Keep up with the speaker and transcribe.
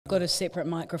got a separate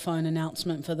microphone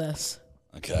announcement for this.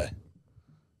 Okay.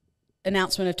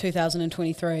 Announcement of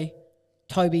 2023.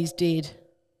 Toby's dead.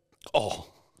 Oh.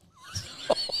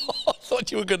 I thought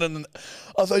you were going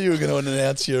to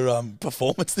announce your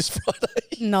performance this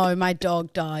Friday. No, my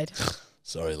dog died.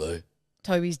 Sorry, Lou.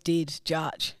 Toby's dead,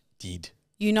 Jarch. Did.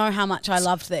 You know how much I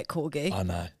loved that corgi. I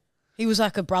know. He was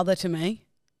like a brother to me.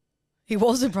 He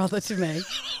was a brother to me.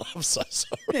 I'm so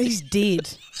sorry. He's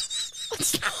dead.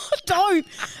 Don't.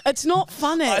 It's not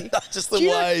funny. I know, just the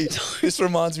way this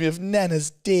reminds me of Nana's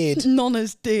dead.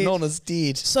 Nonna's dead. Nonna's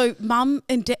dead. So mum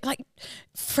and dad, like,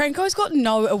 Franco's got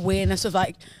no awareness of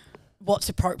like what's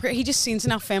appropriate. He just sends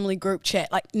in our family group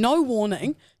chat, like no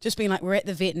warning, just being like, we're at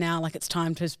the vet now, like it's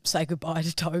time to say goodbye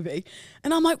to Toby.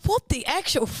 And I'm like, what the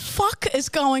actual fuck is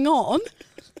going on?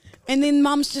 And then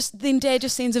dad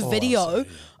just sends a video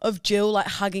of Jill like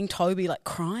hugging Toby, like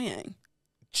crying.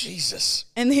 Jesus.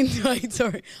 And then, like,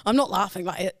 sorry, I'm not laughing.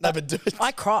 Like, No, but do it.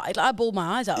 I cried. Like, I bawled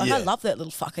my eyes out. Like, Yeah. I love that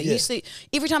little fucker. Yeah. You see,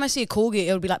 every time I see a corgi,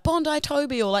 it'll be like Bondi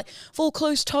Toby or like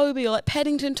Vaucluse Toby or like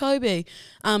Paddington Toby.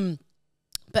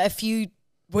 But a few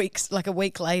weeks, like a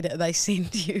week later, they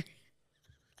send you.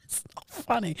 It's not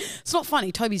funny. It's not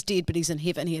funny. Toby's dead, but he's in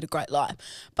heaven. He had a great life.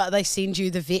 But they send you,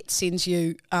 the vet sends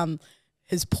you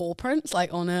his paw prints,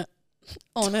 like on a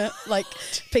like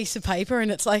piece of paper,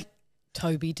 and it's like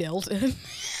Toby Delton. Is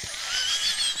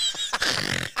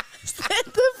that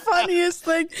the funniest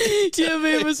thing you ever?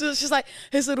 It was just like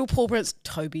his little paw prints,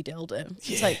 Toby Delton.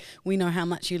 Yeah. It's like, we know how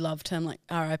much you loved him, like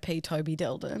R.I.P. Toby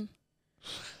Delton.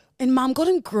 And Mum got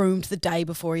him groomed the day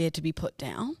before he had to be put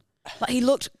down. Like, he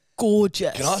looked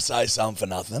gorgeous. Can I say something for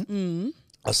nothing? Mm.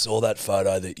 I saw that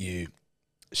photo that you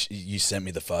sent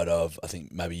me the photo of, I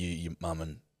think maybe your mum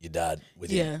and your dad with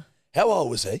him. How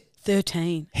old was he?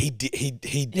 13. He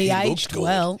aged looked good.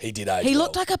 well. He did age He well.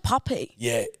 looked like a puppy.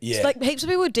 Yeah, yeah. It's like heaps of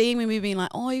people were DMing me being like,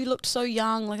 oh, you looked so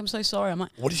young. Like, I'm so sorry. I'm like,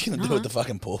 What are you going to do with the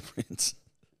fucking paw prints?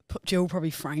 Jill will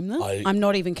probably frame them. I'm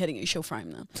not even kidding you. She'll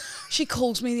frame them. She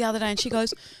calls me the other day and she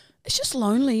goes, it's just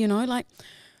lonely, you know, like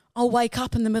I'll wake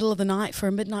up in the middle of the night for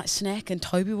a midnight snack and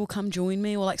Toby will come join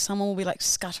me, or like someone will be like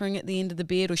scuttering at the end of the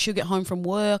bed, or she'll get home from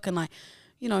work and like,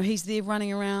 you know, he's there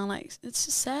running around. Like, it's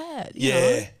just sad. You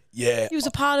know? Yeah. He was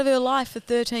a part of her life for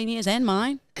 13 years and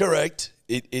mine. Correct.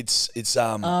 It's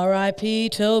R.I.P.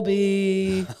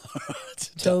 Toby.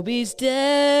 Toby's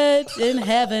dead in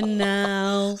heaven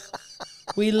now.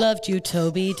 We loved you,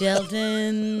 Toby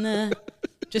Delton.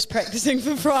 Just practicing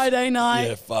for Friday night.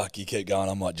 Yeah, fuck, you keep going,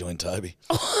 I might join Toby.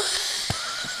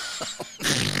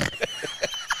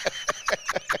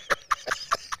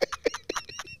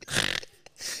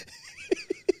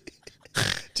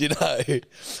 Do you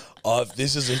know,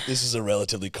 this is a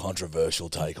relatively controversial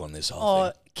take on this whole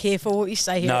thing. Careful what you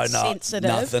say here. No, it's sensitive.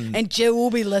 nothing. And Jill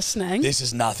will be listening. This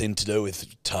is nothing to do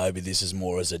with Toby. This is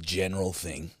more as a general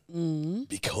thing.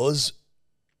 Because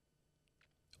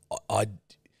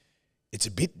it's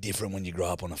a bit different when you grow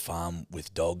up on a farm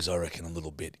with dogs, I reckon, a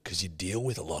little bit, because you deal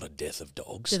with a lot of death of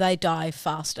dogs. Do they die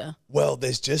faster? Well,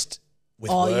 there's just, with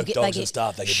work dogs and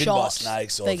stuff, they get bitten by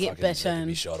snakes, or they get bitten, they can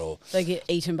be shot, or they get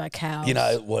eaten by cows. You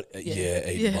know what? Yeah,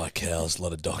 eaten by cows. A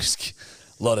lot of dogs.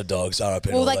 A lot of dogs. RIP.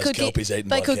 Well, they could get eaten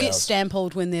by cows. They could get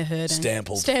stampled when they're herding.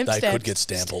 Stampled. They could get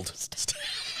stampled.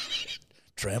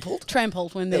 Trampled?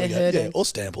 Trampled when they're herding. Yeah, or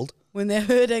stampled. When they're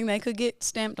herding, they could get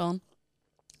stamped on.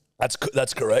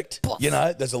 That's correct. Bluff. You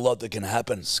know, there's a lot that can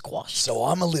happen. Squash. So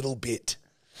I'm a little bit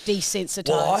desensitized.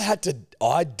 Well,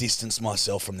 I distanced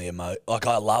myself from the like,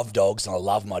 I love dogs and I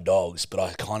love my dogs, but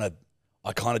I kind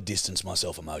of distanced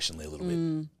myself emotionally a little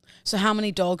bit. So how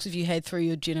many dogs have you had through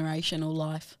your generational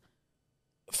life?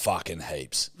 Fucking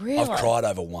heaps. Really? I've cried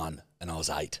over one and I was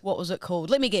 8. What was it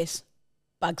called? Let me guess.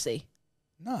 Bugsy.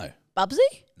 No.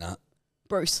 Bubsy? No.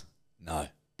 Bruce. No.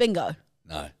 Bingo.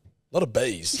 No. A lot of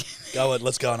B's.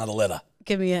 Let's go another letter.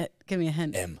 Give me a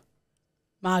hint. M.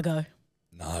 Margot.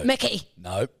 No. Mickey.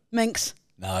 No. Minx.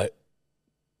 No.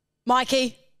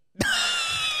 Mikey.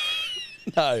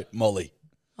 No. Molly.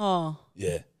 Oh.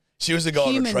 Yeah. She was the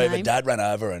golden Human retriever. name. Dad ran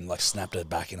over and like snapped her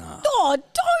back in half. Oh,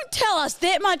 don't tell us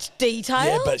that much detail.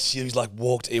 Yeah, but she was like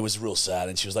it was real sad,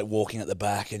 and she was like walking at the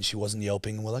back and she wasn't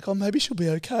yelping, and we're like, oh, maybe she'll be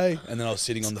okay. And then I was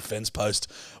sitting on the fence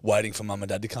post waiting for Mum and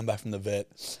Dad to come back from the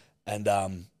vet, and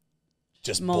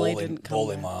just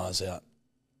bawling my eyes out.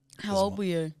 How old were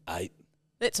you? 8.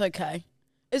 That's okay.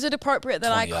 Is it appropriate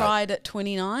that I 28. cried at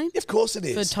 29? Of course it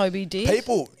is. For Toby dead?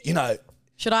 People, you know.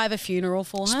 Should I have a funeral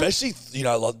for him? Especially, you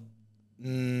know,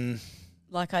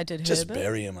 like I did just Herbert?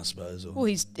 bury him, I suppose. Or, Well,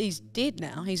 he's dead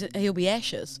now. He'll be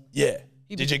ashes. Yeah.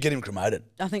 Did you get him cremated?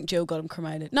 I think Jill got him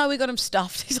cremated. No, we got him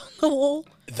stuffed. He's on the wall.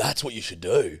 That's what you should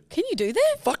do. Can you do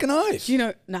that? Fucking oath. You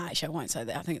know, no, actually, I won't say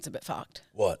that. I think it's a bit fucked.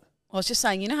 What? I was just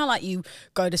saying, you know how like you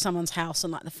go to someone's house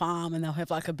and like the farm and they'll have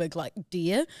like a big like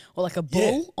deer or like a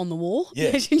bull on the wall? Yeah.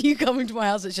 Imagine you come into my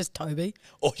house, it's just Toby.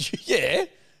 Or yeah.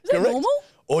 Is that normal?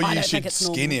 Or I you don't should think it's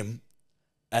skin normal. him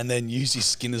and then use his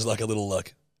skin as like a little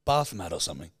like bath mat or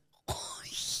something.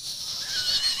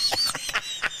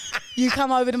 You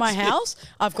come over to my house,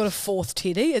 I've got a fourth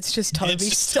teddy. It's just Toby.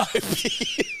 It's just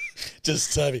Toby.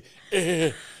 Just Toby.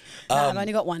 I've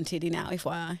only got one teddy now,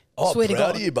 FYI. Oh, Swear to proud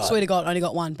God. of you, bud. Swear to God, only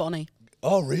got one, Bonnie.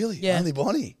 Oh, really? Yeah. Only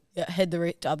Bonnie? Yeah, had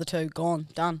the other two gone,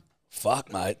 done.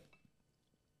 Fuck, mate.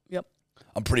 Yep,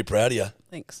 I'm pretty proud of you.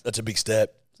 thanks. That's a big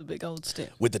step. It's a big old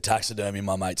step. With the taxidermy,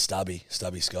 my mate Stubby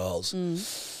Skulls.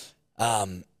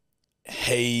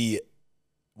 He,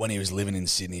 when he was living in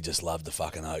Sydney, just loved the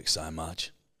fucking Oak so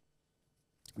much.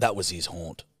 That was his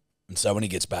haunt. And so when he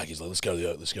gets back, he's like, let's go to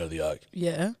the Oak, let's go to the Oak.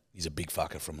 Yeah. He's a big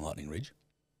fucker from Lightning Ridge.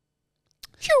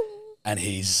 Shoo. And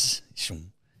his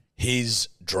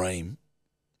dream,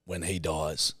 when he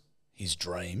dies, his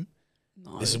dream,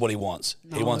 No. this is what he wants.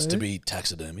 He wants to No. be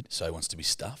taxidermied, so he wants to be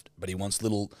stuffed, but he wants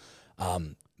little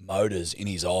motors in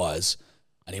his eyes,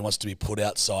 and he wants to be put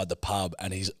outside the pub,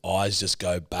 and his eyes just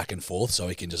go back and forth so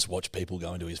he can just watch people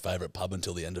go into his favourite pub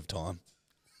until the end of time.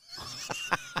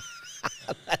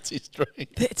 That's his dream.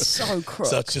 That's so crook.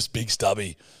 So it's just big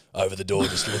Stubby over the door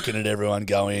just looking at everyone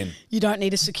go in. You don't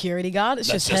need a security guard. It's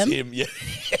That's just him. him. Yeah,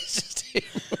 it's just him.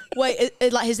 Wait,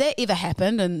 like, has that ever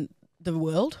happened in the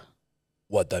world?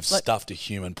 What, they've stuffed a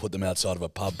human, put them outside of a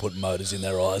pub, put motors in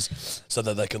their eyes so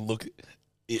that they can look.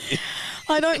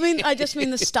 I just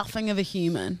mean the stuffing of a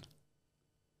human.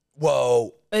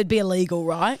 Whoa. It'd be illegal,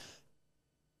 right?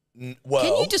 Well,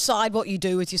 Can you decide what you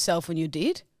do with yourself when you're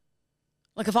dead?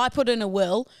 Like if I put in a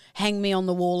will, hang me on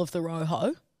the wall of the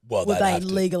Roho, well, would they'd they have to.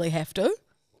 legally have to?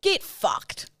 Get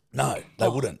fucked. No, they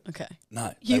wouldn't. Okay.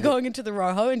 No. You they going into the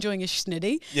Roho enjoying a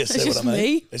schnitty? Yeah, It's see just what I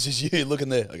mean? me. It's just you looking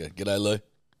there. Okay, g'day, Lou.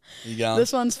 You going?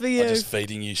 This one's for I'm you. just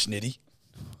feeding you schnitty.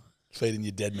 Feeding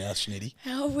your dead mouse schnitty.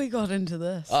 How have we got into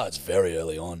this? Oh, it's very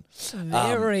early on.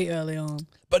 Very early on.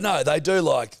 But no, they do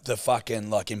like the fucking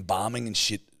like embalming and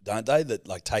shit, don't they? That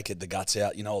like take the guts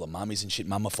out, you know, all the mummies and shit,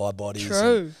 mummified bodies.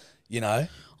 True. And, you know?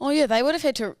 Oh yeah, they would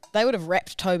have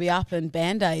wrapped Toby up in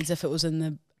band-aids if it was in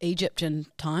the Egyptian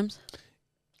times.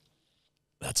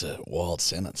 That's a wild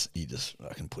sentence you just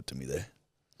fucking put to me there.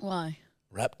 Why?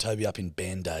 Wrap Toby up in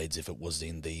band-aids if it was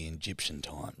in the Egyptian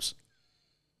times.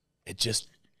 It just...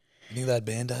 You think they had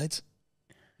band-aids?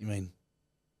 You mean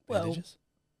bandages?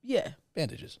 Well, yeah,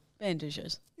 Bandages.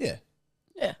 bandages. Yeah.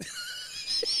 Yeah.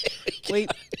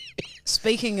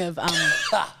 Speaking of,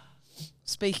 I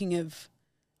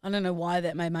don't know why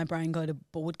that made my brain go to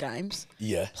board games.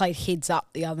 Yeah. Played Heads Up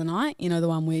the other night. You know the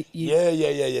one where you.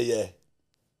 Yeah.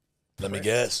 Let me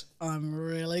guess. I'm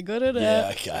really good at it. Yeah,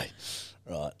 okay.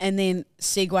 Right. And then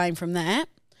segueing from that,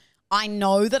 I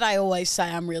know that I always say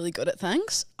I'm really good at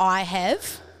things. I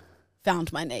have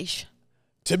found my niche.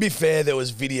 To be fair, there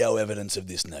was video evidence of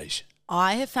this niche.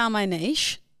 I have found my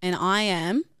niche, and I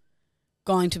am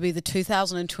going to be the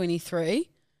 2023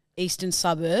 Eastern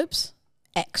Suburbs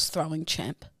axe throwing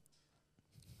champ.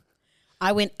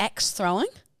 I went axe throwing,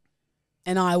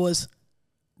 and I was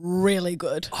really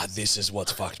good. Oh, this is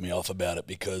what's fucked me off about it,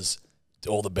 because to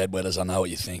all the bedwetters, I know what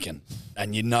you're thinking.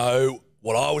 And you know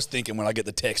what I was thinking when I get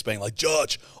the text being like,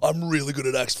 Judge, I'm really good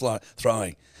at axe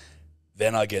throwing.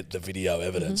 Then I get the video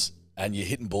evidence. And you're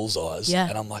hitting bullseyes. Yeah.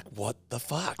 And I'm like, what the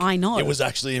fuck? I know. It was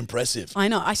actually impressive. I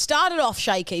know. I started off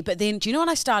shaky, but then do you know what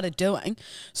I started doing?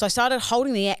 So I started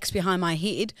holding the axe behind my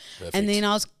head, and then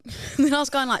I was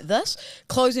going like this,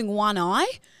 closing one eye,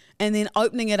 and then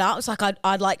opening it up. It's like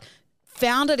I'd like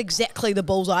found it exactly the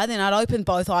bullseye, then I'd open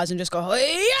both eyes and just go,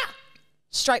 yeah,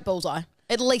 straight bullseye,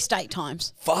 at least 8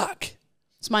 times. Fuck.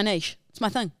 It's my niche. It's my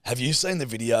thing. Have you seen the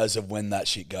videos of when that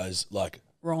shit goes like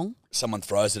Wrong. someone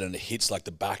throws it and it hits like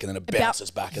the back and then it bounces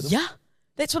back at them? Yeah.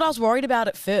 That's what I was worried about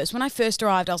at first. When I first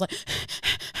arrived, I was like,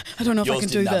 I don't know if I Yours can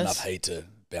do didn't have this. enough heat to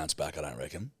bounce back, I don't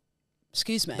reckon.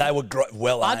 Excuse me. They were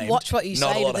well aimed. I'd watch what you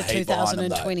Not say a to lot the of heat behind them,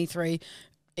 though. 2023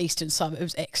 Eastern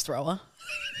Suburbs X thrower.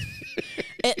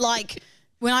 It like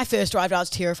when I first arrived, I was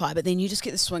terrified, but then you just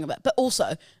get the swing of it. But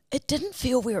also, it didn't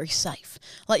feel very safe.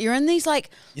 Like you're in these like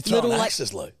You're throwing little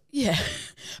axes, Lou. yeah,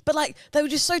 but like they were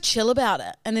just so chill about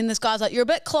it. And then this guy's like, "You're a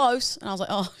bit close," and I was like,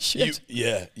 "Oh shit,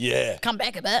 Yeah. come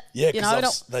back a bit." Yeah, you know.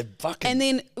 because they fucking... And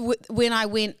then when I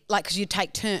went, like, because you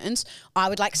take turns, I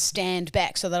would like stand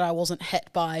back so that I wasn't hit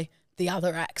by the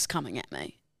other axe coming at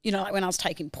me. You know, like when I was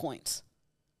taking points.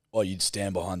 Oh, you'd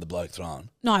stand behind the bloke throwing.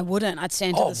 No, I wouldn't. I'd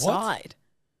stand to the side.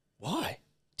 Why?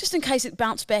 Just in case it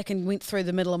bounced back and went through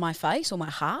the middle of my face or my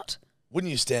heart. Wouldn't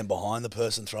you stand behind the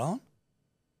person throwing?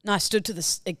 No, I stood to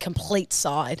the complete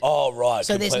side. Oh, right.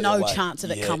 So there's no away. chance of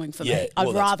it coming for me. Yeah.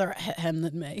 I'd rather it hit him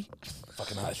than me.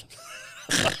 Fucking oath.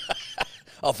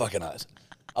 Oh, fucking oath.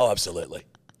 Oh, absolutely.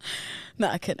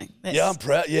 No, kidding. Yeah, I'm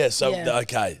proud. Yeah, so,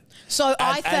 okay. So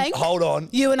I think hold on.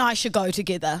 You and I should go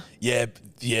together. Yeah,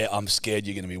 I'm scared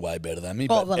you're going to be way better than me.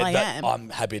 Well, I am. I'm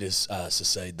happy to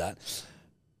secede that.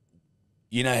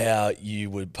 You know how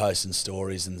you would post in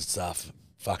stories and stuff,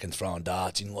 fucking throwing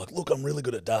darts, and you're like, look, I'm really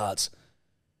good at darts.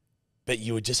 But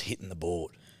you were just hitting the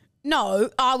board. No,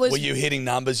 I was... Were you hitting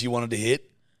numbers you wanted to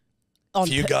hit? If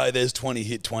you go, there's 20,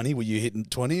 hit 20, were you hitting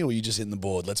 20 or were you just hitting the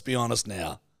board? Let's be honest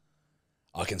now.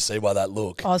 I can see by that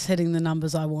look. I was hitting the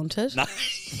numbers I wanted. No,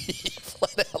 you're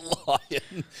flat out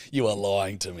lying. You are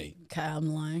lying to me. Okay,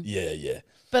 I'm lying. Yeah.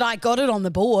 But I got it on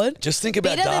the board. Just think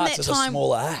about darts as a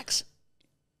smaller axe.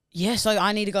 Yeah, so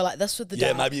I need to go like this with the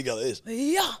dart. Yeah, maybe you go this.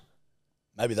 Yeah.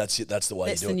 Maybe that's it. That's the way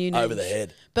That's you do the it. new Over niche. the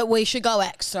head. But we should go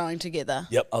axe throwing together.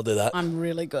 Yep, I'll do that. I'm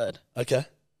really good. Okay.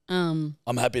 I'm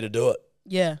happy to do it.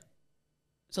 Yeah.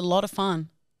 It's a lot of fun.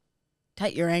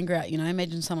 Take your anger out,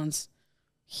 imagine someone's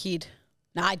head.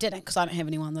 No, I didn't because I don't have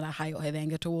anyone that I hate or have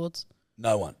anger towards.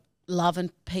 No one. Love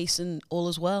and peace and all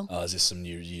as well. Oh, is this some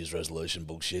New Year's resolution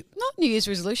bullshit? Not New Year's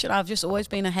resolution. I've just always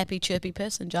been a happy, chirpy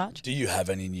person, Judge. Do you have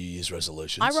any New Year's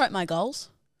resolutions? I wrote my goals.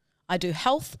 I do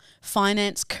health,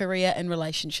 finance, career, and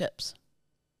relationships.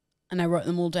 And I wrote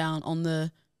them all down on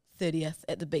the 30th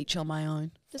at the beach on my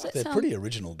own. Does that They're sound... pretty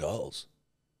original goals.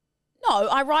 No,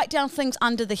 I write down things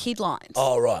under the headlines.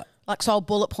 Oh, right. Like, so I'll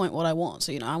bullet point what I want.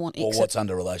 So, I want exit. Well, what's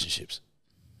under relationships?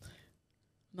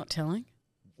 Not telling.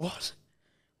 What?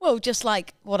 Well, just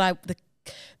like what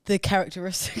the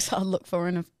characteristics I'll look for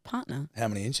in a partner. How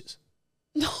many inches?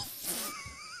 No.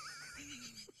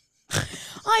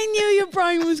 I knew your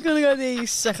brain was going to go there, you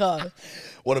sicko.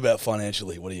 What about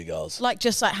financially? What are your goals? Like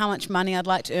just like how much money I'd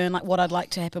like to earn, like what I'd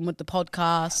like to happen with the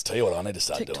podcast. Tell you what I need to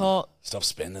start TikTok. doing. Stop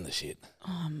spending the shit.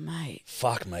 Oh, mate.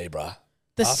 Fuck me, bruh.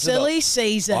 The silly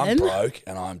season. I'm broke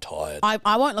and I'm tired.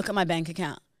 I won't look at my bank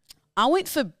account. I went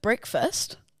for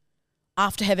breakfast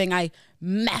after having a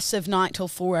massive night till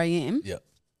 4 a.m. Yep.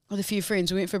 With a few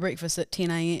friends. We went for breakfast at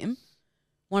 10 a.m.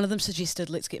 One of them suggested,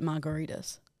 let's get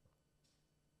margaritas.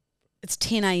 It's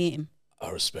 10 a.m. I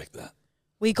respect that.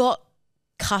 We got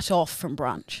cut off from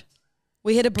brunch.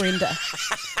 We had a Brender.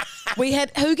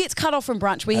 Who gets cut off from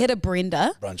brunch? We had a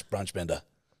Brender. Brunch bender.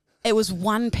 It was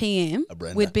 1 p.m. A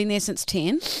Brender. We'd been there since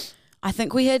 10. I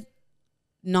think we had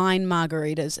 9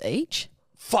 margaritas each.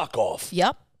 Fuck off.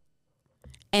 Yep.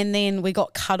 And then we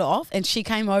got cut off and she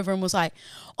came over and was like,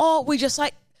 oh, we just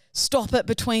like stop it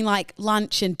between like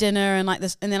lunch and dinner and like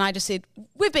this. And then I just said,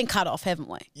 we've been cut off, haven't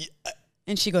we? Yeah.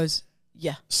 And she goes,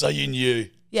 yeah. So you knew.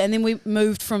 Yeah, and then we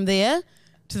moved from there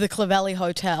to the Clovelly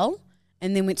Hotel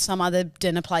and then went to some other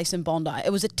dinner place in Bondi.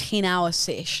 It was a 10-hour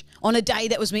sesh on a day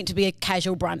that was meant to be a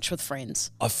casual brunch with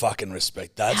friends. I fucking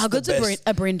respect that. How good's a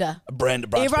Brender? A brunch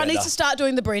Everyone bender. needs to start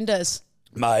doing the Brenders.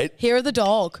 Mate. Hair of the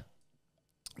dog.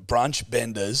 Brunch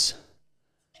benders.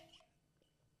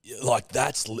 Like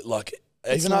that's like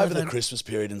It's even over the living. Christmas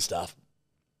period and stuff.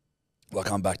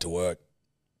 Like I'm back to work.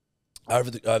 Over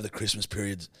the Christmas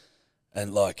periods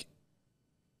and like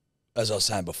as I was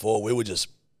saying before, we were just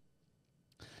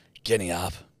getting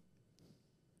up,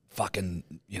 fucking,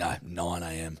 9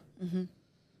 a.m. Mm-hmm.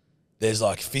 There's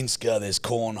like Finska, there's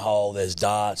cornhole, there's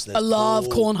darts. There's I love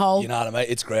pool, cornhole. You know what I mean?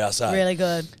 It's grouse, eh? Really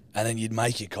good. And then you'd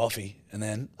make your coffee and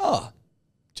then,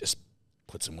 just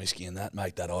put some whiskey in that,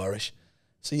 make that Irish.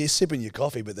 So you're sipping your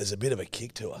coffee, but there's a bit of a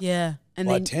kick to it. Yeah. And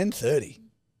By then 10:30,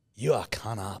 you are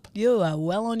cunt up. you are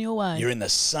well on your way. You're in the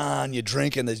sun, you're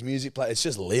drinking, there's music playing. It's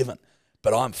just living.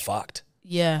 But I'm fucked.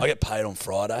 Yeah. I get paid on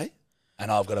Friday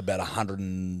and I've got about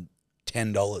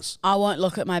 $110. I won't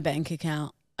look at my bank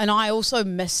account. And I also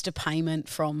missed a payment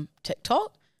from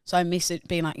TikTok. So I missed it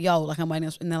being like, yo, like I'm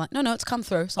waiting. And they're like, no, it's come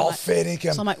through. So I'm, Fair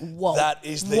dinkum. so I'm like, whoa. That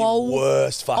is the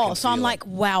worst fucking Oh, so I'm feeling. like,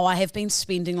 wow, I have been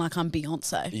spending like I'm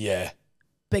Beyonce. Yeah.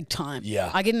 Big time.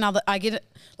 Yeah. I've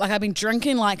been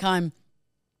drinking like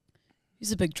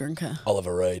who's a big drinker?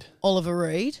 Oliver Reed. Oliver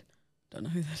Reed. Don't know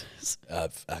who that is.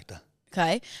 Actor.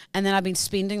 Okay. And then I've been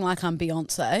spending like I'm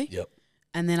Beyonce. Yep.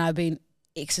 And then I've been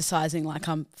exercising like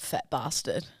I'm Fat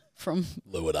Bastard from...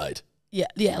 Lewid 8. Yeah,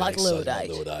 like Lewid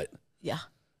 8. Lewid 8. Yeah.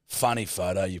 Funny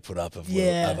photo you put up of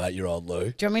 8-year-old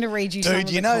Lou. Do you want me to read you some Dude,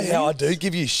 of you the know comments? how I do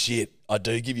give you shit. I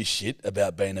do give you shit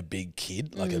about being a big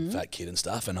kid, like a fat kid and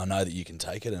stuff, and I know that you can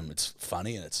take it and it's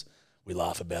funny and we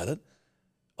laugh about it.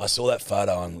 I saw that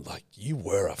photo and like, you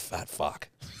were a fat fuck.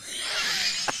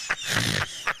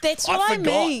 That's what I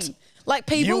forgot. mean. Like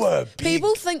You were big.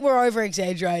 people think we're over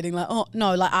exaggerating. Like, oh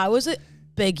no, like I was a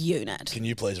big unit. Can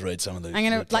you please read some of the I'm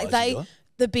gonna replies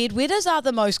the Bedwetters are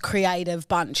the most creative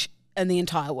bunch in the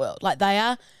entire world. Like they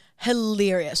are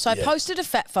hilarious. So I posted a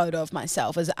fat photo of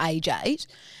myself as age 8,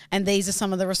 and these are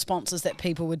some of the responses that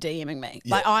people were DMing me.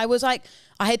 Yeah. Like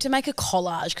I had to make a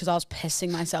collage because I was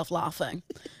pissing myself laughing.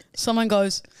 Someone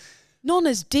goes,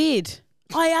 "Nonna's dead.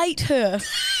 I ate her."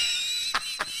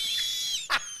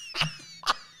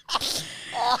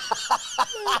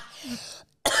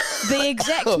 The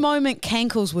exact moment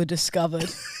cankles were discovered.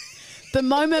 The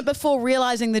moment before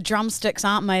realising the drumsticks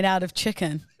aren't made out of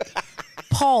chicken.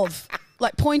 POV,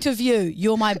 like point of view,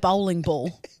 you're my bowling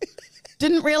ball.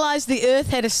 Didn't realise the earth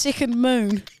had a second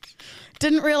moon.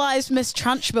 Didn't realise Miss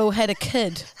Trunchbull had a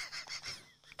kid.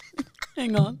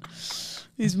 Hang on.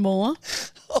 There's more.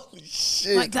 Holy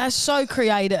shit. Like, they're so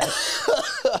creative.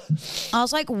 I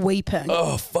was like weeping.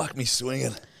 Oh, fuck me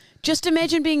swinging. Just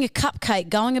imagine being a cupcake,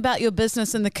 going about your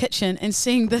business in the kitchen and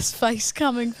seeing this face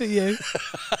coming for you.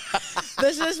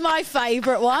 This is my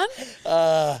favourite one.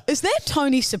 Is that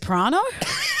Tony Soprano?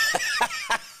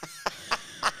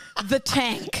 The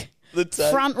tank. The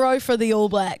tank. Front row for the All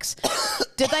Blacks.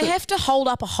 Did they have to hold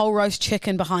up a whole roast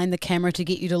chicken behind the camera to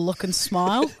get you to look and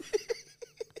smile?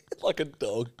 Like a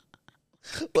dog.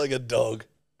 Like a dog.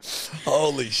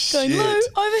 Holy shit. Going, Lou,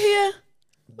 over here.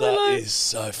 That Lou. is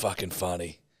so fucking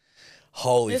funny.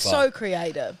 Holy They're fuck. so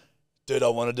creative. Dude,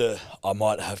 I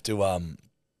might have to,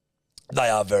 they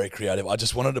are very creative. I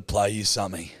just wanted to play you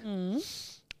something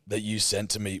that you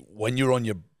sent to me. When you were on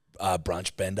your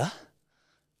brunch bender,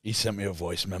 you sent me a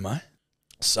voice memo.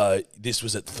 So this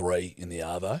was at 3 in the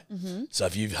Arvo. So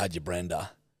if you've had your Brender,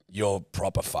 you're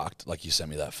proper fucked. Like you sent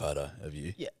me that photo of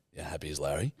you. Yeah. Yeah, happy as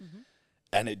Larry.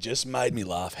 And it just made me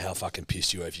laugh how fucking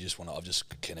pissed you are if you just want to, I've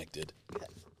just connected.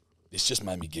 This just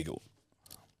made me giggle.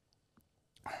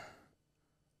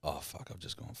 Oh, fuck, I've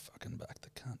just gone fucking back the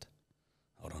cunt.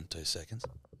 Hold on 2 seconds.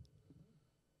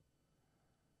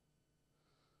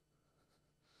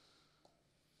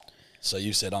 So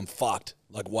you said, I'm fucked,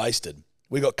 like wasted.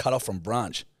 We got cut off from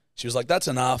brunch. She was like, that's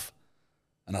enough.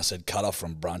 And I said, cut off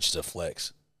from brunch to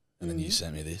flex. And then you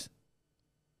sent me this.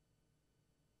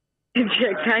 And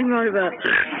chick came over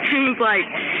and was like,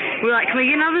 we're like, can we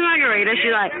get another margarita?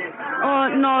 She's like, oh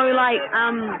no, like,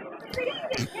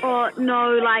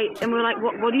 and we're like,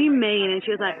 what do you mean? And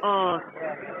she was like, oh,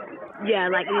 yeah,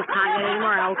 like, you can't get any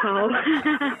more alcohol.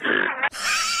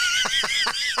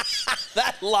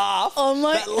 That laugh. Oh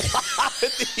my. That laugh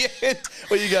at the end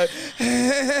where you go,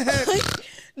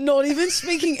 Not even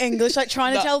speaking English, like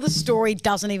trying to tell the story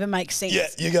doesn't even make sense. yeah,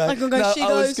 you go, Like, no,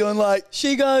 I was going like,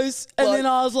 she goes, and Like- then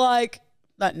I was like,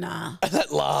 nah.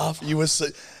 that laugh, you were so,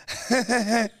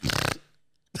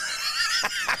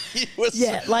 you were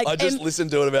Yeah, so, like, I just and-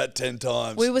 listened to it about 10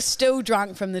 times. We were still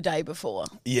drunk from the day before.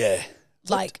 yeah.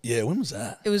 Like, Yeah, when was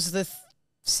that? it was the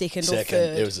second or Second.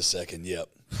 third. It was the second, yep.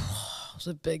 It was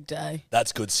a big day.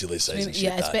 That's good silly season shit,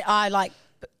 Yeah, it's though. been,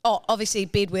 obviously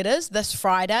Bedwetters this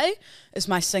Friday is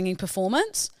my singing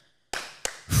performance.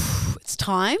 It's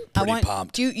time. Pretty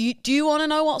pumped. Do you want to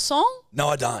know what song? No,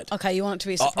 I don't. Okay, you want it to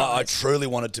be a surprise. I truly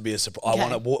want it to be a surprise. Okay.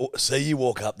 I want to see you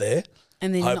walk up there,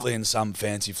 And then hopefully in some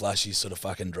fancy, flashy sort of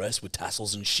fucking dress with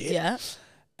tassels and shit. Yeah.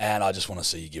 And I just want to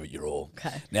see you give it your all.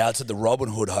 Okay. Now, it's at the Robin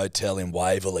Hood Hotel in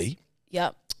Waverley.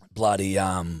 Yep. Bloody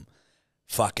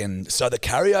fucking. So the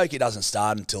karaoke doesn't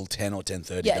start until 10 or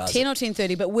 10:30. Yeah, does 10 it? or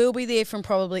 10:30, but we'll be there from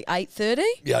probably 8:30.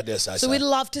 Yeah, I dare say so. So we'd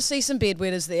love to see some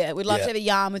bedwetters there. We'd love Yeah. to have a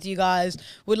yarn with you guys.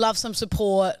 We'd love some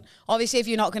support. Obviously, if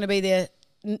you're not going to be there,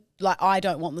 like I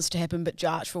don't want this to happen, but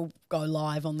Jarch will go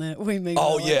live on the We Mean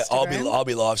Oh Well yeah, Instagram. I'll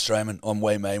be live streaming on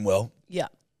We Mean Well Yeah.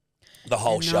 the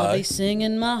whole And show. I'll be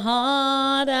singing my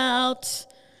heart out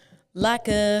like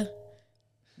a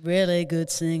really good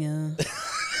singer.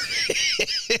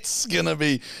 It's gonna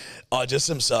be. I just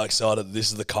am so excited.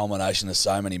 This is the culmination of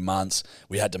so many months.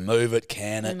 We had to move it,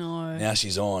 can it. I know. Now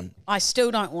she's on. I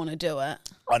still don't want to do it.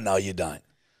 I know you don't.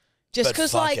 Just But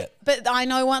because, fuck like, it. but I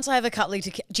know once I have a couple of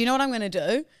tequila, do you know what I'm going to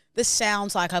do? This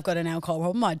sounds like I've got an alcohol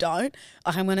problem. I don't.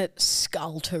 Like, I'm going to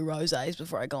scull 2 rosés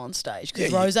before I go on stage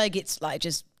because Yeah, rosé gets like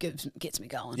gets me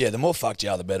going. Yeah, the more fucked you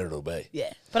are, the better it'll be.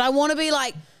 Yeah. But I want to be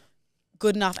like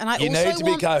good enough, and I You also need to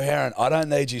be want, coherent. I don't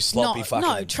need you sloppy fucking.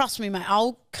 No, trust me, mate.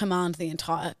 I'll command the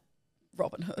entire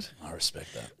Robin Hood. I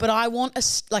respect that. But I want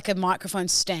a microphone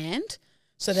stand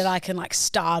so that I can like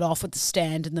start off with the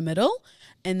stand in the middle,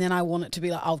 and then I want it to be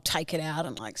like I'll take it out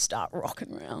and like start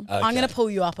rocking around. I'm Okay. going to pull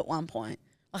you up at one point.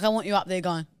 Like I want you up there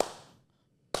going.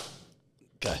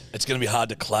 Okay. It's going to be hard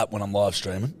to clap when I'm live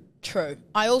streaming. True.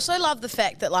 I also love the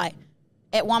fact that, like,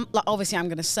 at one, like, obviously I'm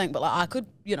going to sing, but, like, I could,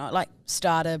 you know, like,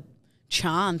 start a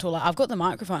chant or, like, I've got the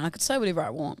microphone. I could say whatever I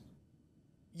want.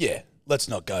 Yeah. Let's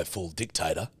not go full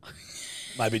dictator.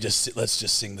 Maybe let's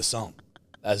just sing the song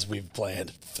as we've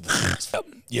planned for the next.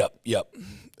 Yep.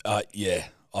 Yeah.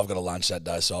 I've got a lunch that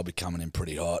day, so I'll be coming in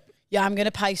pretty hot. Yeah, I'm going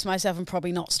to pace myself and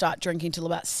probably not start drinking till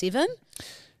about 7.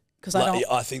 Because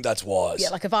I think that's wise. Yeah,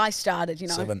 like if I started, you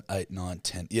know. 7, 8, 9,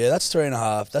 10. Yeah, that's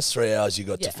 3.5. That's 3 hours you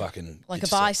got to fucking. Like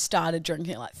if I started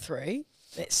drinking at like 3,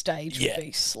 that stage would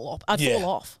be slop. I'd fall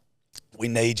off. We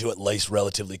need you at least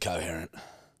relatively coherent.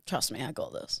 Trust me, I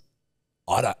got this.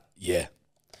 I don't. Yeah.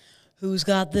 Who's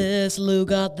got this? Lou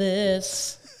got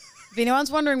this. If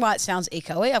anyone's wondering why it sounds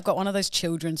echoey, I've got one of those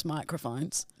children's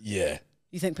microphones. Yeah.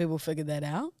 You think people figured that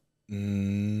out?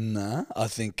 Nah, I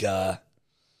think. Yeah.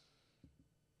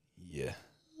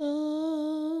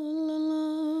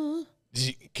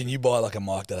 Can you buy like a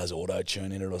mic that has auto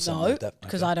tune in it or something like that? No,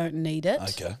 because I don't need it.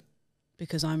 Okay.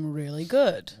 Because I'm really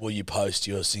good. Will you post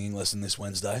your singing lesson this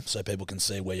Wednesday so people can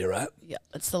see where you're at? Yeah,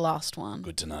 it's the last one.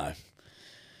 Good to know.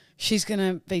 She's going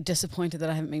to be disappointed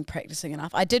that I haven't been practicing enough.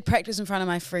 I did practice in front of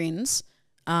my friends.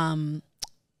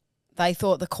 They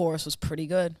thought the chorus was pretty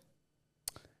good.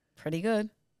 Pretty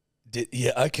good.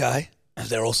 Okay.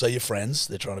 They're also your friends.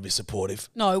 They're trying to be supportive.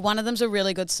 No, one of them's a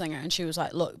really good singer, and she was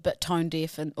like, look, a bit tone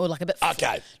deaf or like a bit...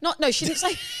 Okay. No, she didn't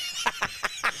say...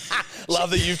 Love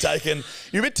that you're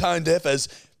a bit tone deaf as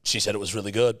she said it was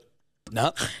really good.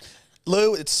 No.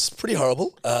 Lou, it's pretty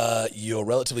horrible. You're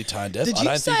relatively tone deaf. Did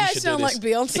you say I sound like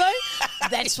Beyonce?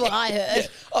 That's what I heard. Yeah.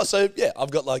 Oh, so yeah,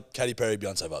 I've got like Katy Perry,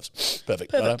 Beyonce vibes.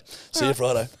 Perfect. Right. See you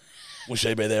Friday. Will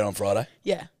she be there on Friday?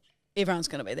 Yeah. Everyone's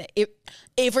going to be there.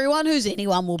 Everyone who's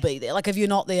anyone will be there. Like, if you're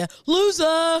not there,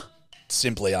 loser.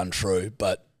 Simply untrue,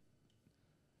 but...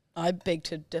 I beg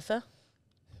to differ.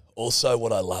 Also,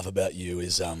 what I love about you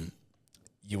is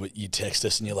you text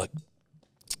us and you're like,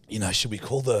 you know, should we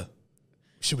call the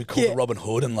Robin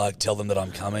Hood and like tell them that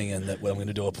I'm coming and that I'm going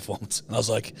to do a performance? And I was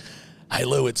like, hey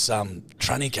Lou, it's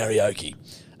tranny karaoke.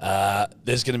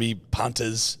 There's going to be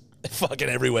punters fucking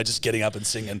everywhere just getting up and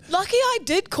singing. Lucky I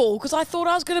did call because I thought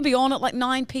I was going to be on at like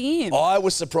 9 p.m. I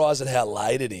was surprised at how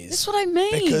late it is. That's what I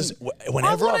mean. Because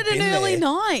whenever I wanted an early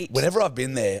night. Whenever I've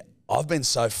been there, I've been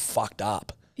so fucked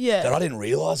up. Yeah. That I didn't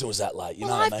realise it was that late. You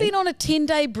know what I mean? I've been on a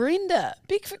 10-day Brender,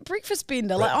 breakfast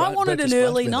bender. Like, I wanted an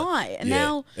early night, and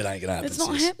now it ain't gonna happen. It's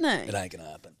not happening. It ain't gonna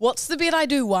happen. What's the bit? I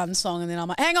do one song, and then I'm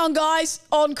like, hang on, guys,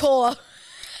 encore.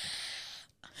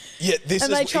 Yeah,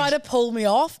 and they try to pull me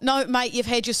off. No, mate, you've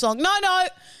had your song. No,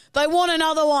 they want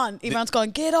another one. Everyone's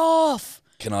going, get off.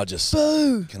 Can I just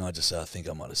boo? Can I just say, I think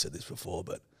I might have said this before,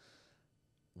 but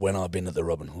when I've been at the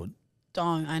Robin Hood,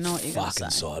 I know what you're going to say.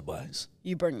 Fucking sideways.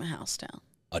 You bring the house down.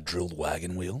 I drilled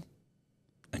wagon wheel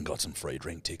and got some free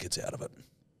drink tickets out of it.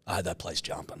 I had that place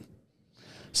jumping.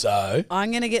 So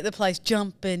I'm going to get the place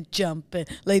jumping.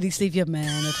 Ladies, leave your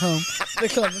man at home. The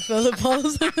club is full of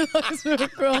balls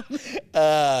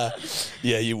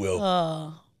yeah, you will.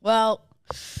 Oh, well,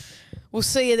 we'll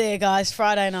see you there, guys,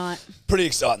 Friday night. Pretty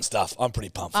exciting stuff. I'm pretty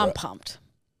pumped for it. I'm pumped.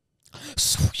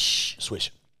 Swish.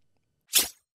 Swish.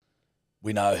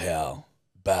 We know how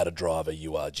bad a driver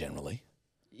you are generally.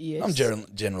 Yes. I'm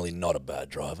generally not a bad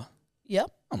driver.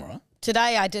 Yep. I'm all right.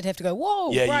 Today I did have to go,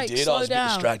 whoa, yeah, break, you did. slow I was down. a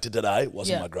bit distracted today. It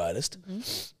wasn't my greatest.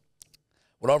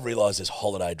 What I've realised is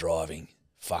holiday driving,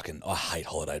 I hate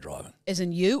holiday driving. As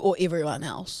in you or everyone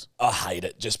else? I hate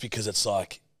it just because it's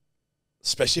like,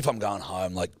 especially if I'm going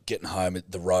home, like getting home,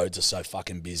 the roads are so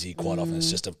fucking busy. Quite often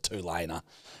it's just a 2-laner.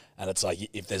 And it's like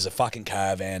if there's a fucking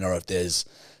caravan or if there's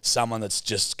someone that's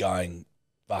just going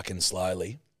fucking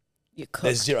slowly,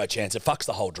 there's zero chance. It fucks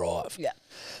the whole drive. Yeah.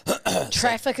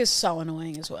 Traffic is so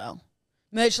annoying as well.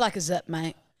 Merge like a zip,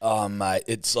 mate. Oh, mate,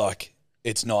 it's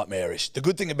nightmarish. The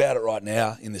good thing about it right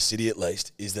now, in the city at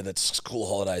least, is that it's school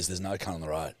holidays. There's no cunt on the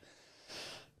road.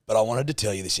 But I wanted to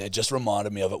tell you this. It just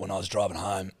reminded me of it when I was driving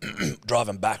home,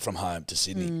 driving back from home to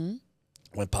Sydney.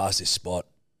 Went past this spot.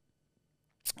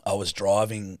 I was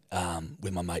driving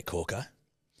with my mate Corco.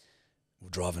 We're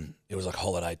driving. It was like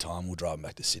holiday time. We're driving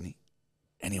back to Sydney.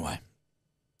 Anyway,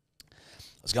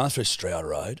 I was going through Stroud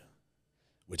Road,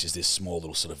 which is this small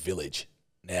little sort of village.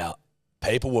 Now,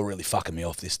 people were really fucking me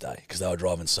off this day because they were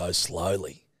driving so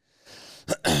slowly.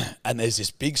 And there's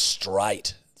this big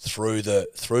straight through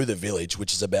the village,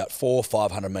 which is about 400 or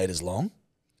 500 metres long,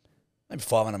 maybe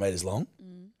 500 metres long,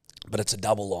 but it's a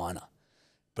double liner.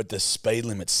 But the speed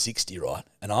limit's 60, right?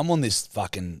 And I'm on this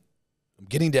I'm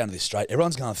getting down to this straight.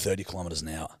 Everyone's going 30 kilometres an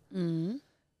hour. And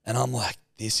I'm like,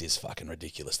 this is fucking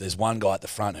ridiculous. There's one guy at the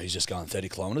front who's just going 30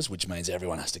 kilometres, which means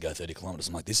everyone has to go 30 kilometres.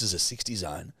 I'm like, this is a 60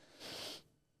 zone.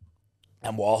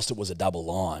 And whilst it was a double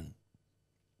line,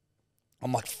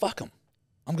 I'm like, fuck them.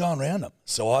 I'm going around them.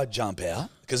 So I jump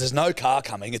out because there's no car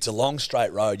coming. It's a long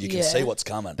straight road. You can see what's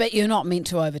coming. But you're not meant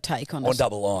to overtake on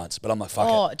double lines. But I'm like,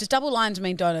 fuck it. Does double lines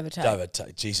mean don't overtake? Don't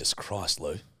overtake. Jesus Christ,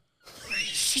 Lou. You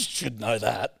should know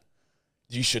that.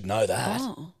 You should know that.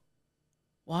 Oh.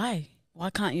 Why? Why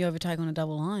can't you overtake on a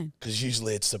double line? Because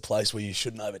usually it's the place where you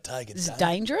shouldn't overtake. Is it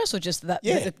dangerous or just that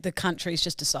the country's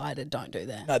just decided don't do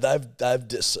that? No,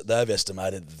 they've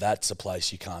estimated that's a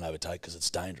place you can't overtake because it's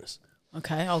dangerous.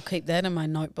 Okay, I'll keep that in my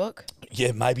notebook.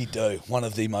 Yeah, maybe do. One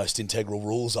of the most integral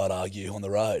rules, I'd argue, on the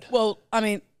road. Well, I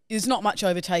mean, there's not much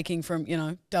overtaking from,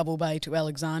 Double Bay to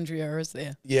Alexandria, is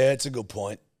there? Yeah, it's a good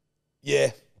point.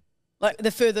 Yeah. Like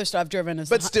the furthest I've driven is...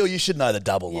 But still, you should know the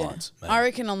double lines. Man. I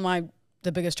reckon on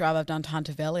the biggest drive I've done to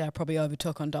Hunter Valley, I probably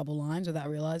overtook on double lines without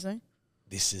realising.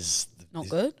 This is... Not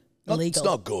good? Illegal. It's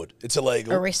not good. It's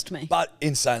illegal. Arrest me. But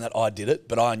in saying that, I did it,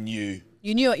 but I knew...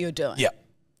 You knew what you were doing. Yeah.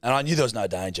 And I knew there was no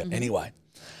danger. Mm-hmm. Anyway,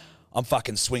 I'm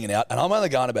fucking swinging out, and I'm only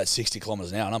going about 60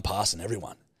 kilometres an hour, and I'm passing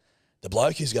everyone. The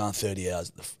bloke who's going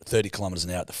 30 kilometres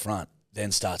an hour at the front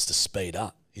then starts to speed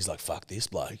up. He's like, fuck this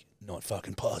bloke. Not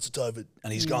fucking pass, it's over.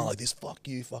 And he's going like this, fuck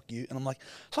you. And I'm like,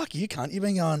 fuck you, cunt. You've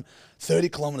been going 30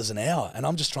 kilometres an hour. And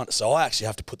I'm just trying to, so I actually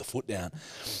have to put the foot down.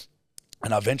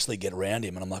 And I eventually get around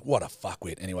him, and I'm like, what a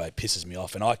fuckin'. Anyway, it pisses me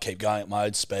off. And I keep going at my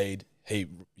own speed. He,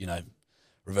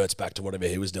 reverts back to whatever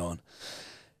he was doing.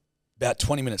 About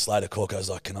 20 minutes later, Corco's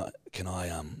like, can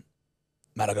I,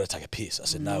 Matt, I got to take a piss. I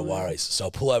said, no worries. So I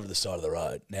pull over to the side of the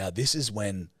road. Now, this is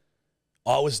when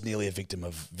I was nearly a victim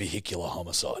of vehicular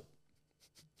homicide.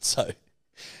 So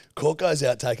Corco's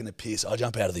out taking a piss. I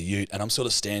jump out of the ute, and I'm sort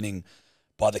of standing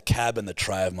by the cab and the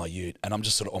tray of my ute, and I'm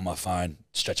just sort of on my phone,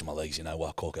 stretching my legs,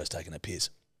 while Corco's taking a piss.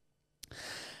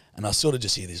 And I sort of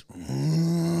just hear this, and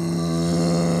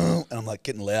I'm like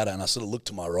getting louder, and I sort of look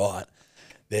to my right.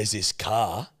 There's this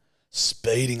car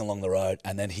speeding along the road,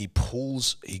 and then he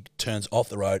turns off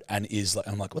the road and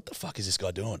I'm like, what the fuck is this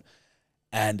guy doing?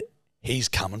 And he's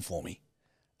coming for me.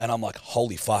 And I'm like,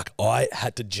 holy fuck, I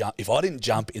had to jump. If I didn't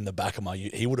jump in the back of my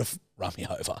ute, he would have run me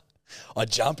over. I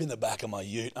jump in the back of my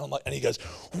ute, and I'm like, and he goes,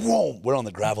 whoa, we're on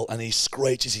the gravel, and he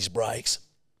screeches his brakes.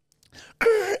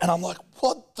 And I'm like,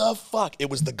 what the fuck? It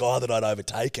was the guy that I'd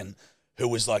overtaken who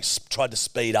was like, tried to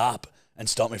speed up and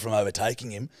stop me from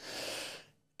overtaking him.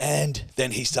 And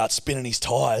then he starts spinning his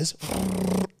tyres,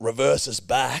 reverses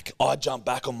back. I jump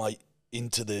back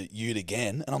into the ute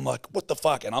again, and I'm like, what the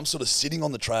fuck? And I'm sort of sitting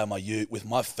on the tray of my ute with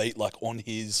my feet like on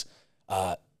his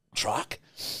truck,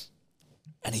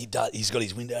 and he's got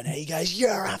his window, and he goes,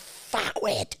 you're a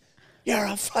fuckwit. You're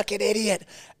a fucking idiot.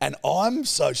 And I'm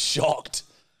so shocked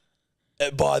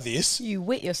by this. You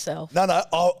wet yourself. No,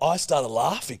 I started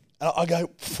laughing. And I go,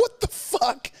 what the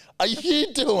fuck are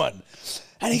you doing?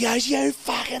 And he goes, you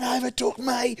fucking overtook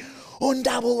me on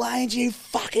double lanes, you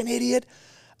fucking idiot.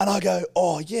 And I go,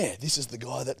 oh, yeah, this is the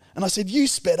guy that... And I said, you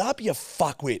sped up, you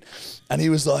fuckwit. And he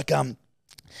was like,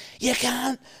 you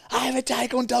can't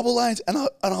overtake on double lanes. And I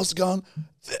was going...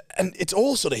 And it's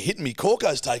all sort of hitting me.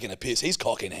 Corco's taking a piss. He's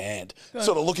cock in hand,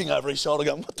 sort of looking over his shoulder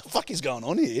going, what the fuck is going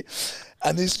on here?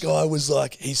 And this guy was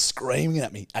like, he's screaming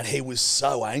at me. And he was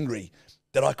so angry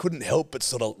that I couldn't help but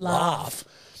sort of laugh.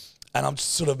 And I'm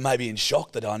sort of maybe in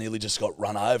shock that I nearly just got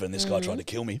run over and this guy tried to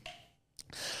kill me.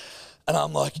 And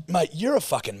I'm like, mate, you're a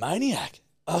fucking maniac.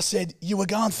 I said, you were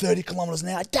going 30 kilometres an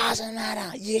hour. It doesn't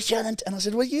matter. You shouldn't. And I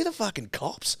said, well, you're the fucking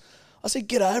cops. I said,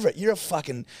 get over it. You're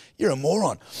a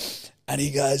moron. And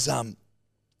he goes, I'll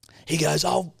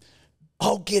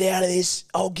get out of this.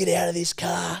 I'll get out of this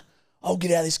car. I'll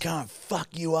get out of this car and fuck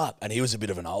you up. And he was a bit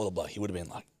of an older bloke. He would have been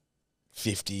like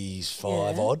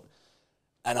 55 odd.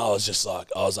 And I was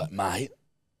like, mate.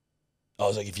 I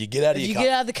was like, if you get out of your car.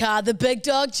 Get out of the car, the big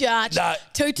dog judge. No,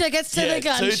 2 tickets to the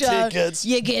gun 2 show. Tickets.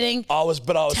 You're getting I was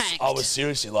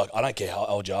seriously like, I don't care how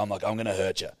old you are. I'm like, I'm going to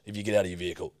hurt you if you get out of your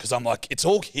vehicle. Because I'm like, it's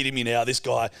all hitting me now. This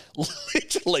guy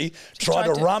literally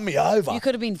tried to run me over. You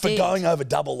could have been for dead. going over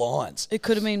double lines. It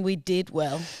could have been we did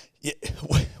well. Yeah,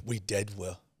 we did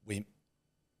well.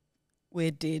 We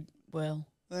did well.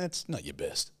 That's not your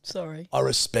best. Sorry. I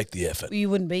respect the effort. You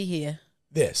wouldn't be here.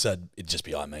 Yeah, so it'd just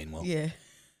be I mean well. Yeah.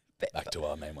 Back to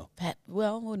I mean well.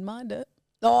 Well, I wouldn't mind it.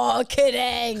 Oh,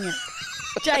 kidding.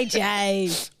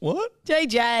 JJ. What?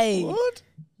 JJ. What?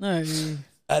 No.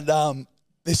 And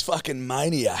this fucking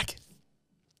maniac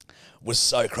was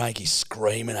so cranky,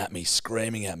 screaming at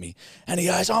me. And he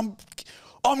goes, I'm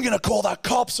going to call the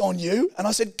cops on you. And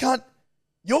I said, cunt,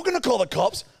 you're going to call the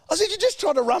cops? I said, you just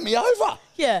tried to run me over.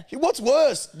 Yeah. What's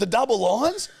worse, the double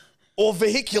lines or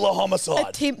vehicular homicide?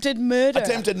 Attempted murder.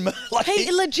 Attempted murder. Like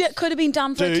He legit could have been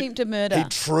done for attempted murder. He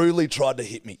truly tried to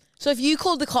hit me. So if you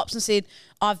called the cops and said,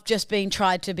 I've just been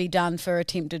tried to be done for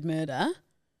attempted murder,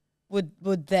 would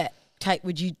it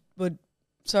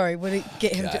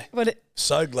get him to, would it,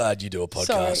 So glad you do a podcast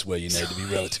Sorry. where you need to be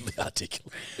relatively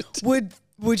articulate.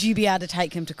 would you be able to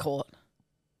take him to court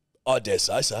I dare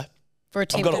say so. for I've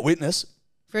attempted got a witness.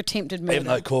 for attempted murder? Even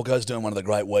though Corco's doing one of the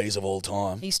great wheeze of all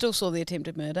time. He still saw the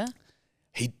attempted murder.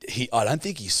 He I don't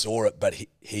think he saw it, but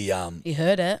he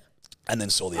heard it. and then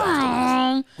saw the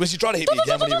aftermath. Because he tried to hit me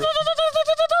again when he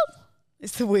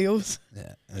It's the wheels.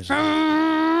 yeah. It was like,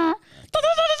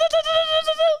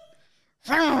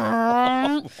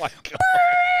 oh my God.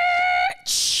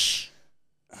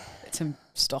 It's him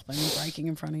stopping and braking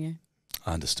in front of you.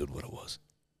 I understood what it was.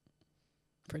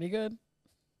 Pretty good.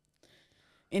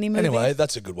 Any movies? Anyway,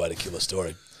 that's a good way to kill a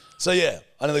story. So yeah,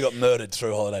 I nearly got murdered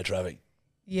through holiday traffic.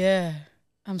 Yeah.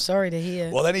 I'm sorry to hear.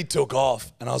 Well, then he took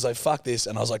off, and I was like, "Fuck this!"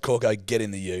 And I was like, "Corco, get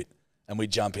in the ute," and we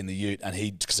jump in the ute, and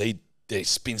he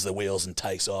spins the wheels and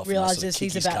takes off. and I sort of Realises kick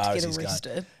he's his about car to as get he's going.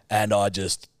 arrested. And I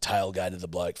just tailgated the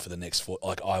bloke for the next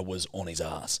like I was on his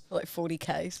ass. Like 40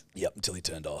 Ks. Yep, until he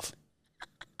turned off.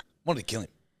 Wanted to kill him,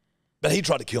 but he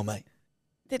tried to kill me.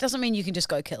 That doesn't mean you can just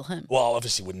go kill him, Well, I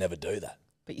obviously would never do that.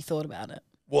 but you thought about it.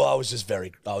 Well, I was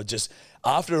just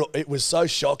after it was so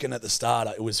shocking at the start,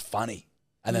 it was funny.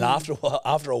 And then after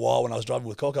a while, when I was driving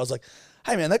with Corco, I was like,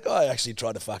 "Hey man, that guy actually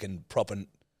tried to fucking prop and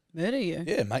Murder you?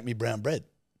 make me brown bread."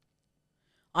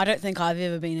 I don't think I've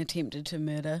ever been attempted to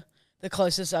murder. The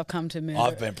closest I've come to murder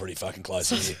I've been pretty fucking close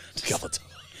to you a couple of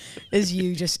times. is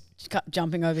you just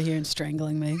jumping over here and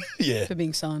strangling me Yeah, for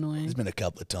being so annoying. there's been a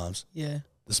couple of times. Yeah.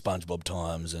 The SpongeBob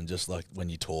times, and just like when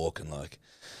you talk and like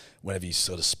whenever you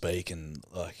sort of speak and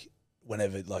like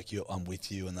whenever like I'm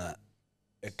with you and that,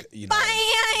 you know,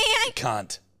 you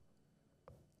can't.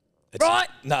 It's, Right.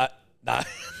 No,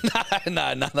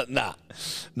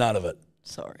 none of it.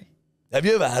 Sorry. Have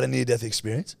you ever had a near-death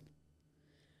experience?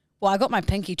 Well, I got my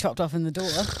pinky chopped off in the door.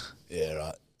 Yeah,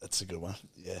 right. That's a good one.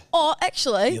 Yeah. Oh,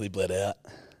 actually, Nearly bled out.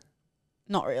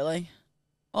 not really.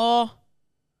 Oh.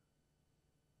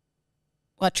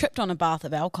 Well, I tripped on a bath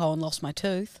of alcohol and lost my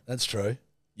tooth. That's true.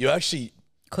 You actually,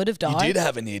 Could have you died. did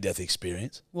have a near-death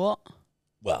experience. What?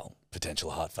 Well,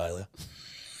 potential heart failure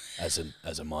as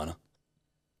a minor.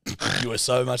 You were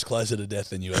so much closer to death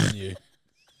than you ever knew.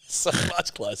 So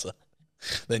much closer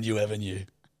than you ever knew.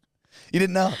 You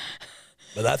didn't know.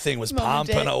 But that thing was Mum and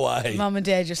pumping Dad- away. Mum and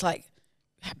Dad just like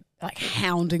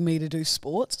hounding me to do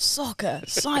sports, soccer,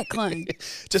 cycling,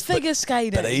 Just figure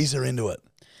skating. But ease her into it.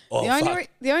 Oh,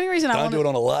 the only reason I Don't want do it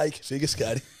on a lake, figure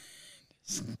skating.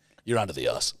 You're under the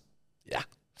ice. Yeah.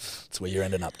 That's where you're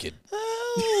ending up, kid.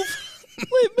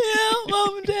 Let me out,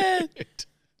 Mum and Dad.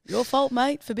 Your fault,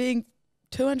 mate, for being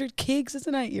 200 kegs as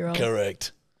an 8-year-old.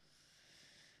 Correct.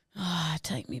 Ah,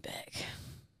 take me back.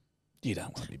 You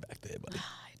don't want to be back there, buddy.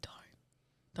 I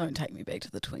don't. Don't take me back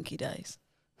to the Twinkie days.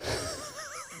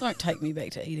 Don't take me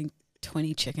back to eating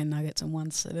 20 chicken nuggets in one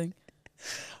sitting.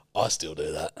 I still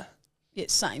do that. Yeah,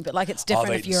 same, but like it's different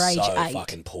I've if eaten you're age so 8.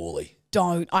 fucking poorly.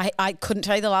 Don't. I couldn't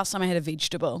tell you the last time I had a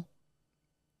vegetable.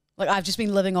 Like I've just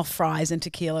been living off fries and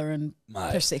tequila and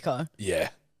Mate. Prosecco. Yeah.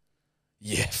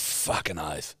 Yeah, fucking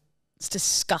oath. It's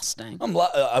disgusting. I'm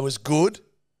like, I was good.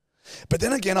 But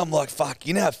then again, I'm like, fuck,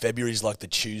 you know how February's like the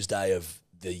Tuesday of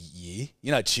the year?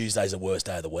 You know Tuesday's the worst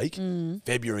day of the week?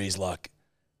 February is like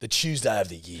the Tuesday of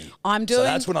the year. So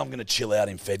that's when I'm going to chill out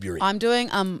in February. I'm doing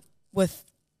with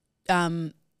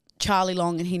Charlie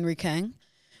Long and Henry King.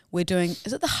 We're doing,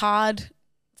 is it the hard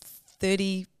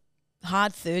 30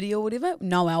 or whatever?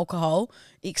 No alcohol,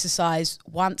 exercise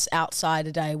once outside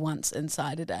a day, once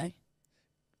inside a day.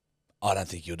 I don't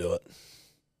think you'll do it.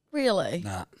 Really?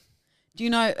 Nah. Do you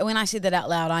know, when I said that out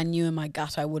loud, I knew in my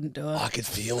gut I wouldn't do it. I could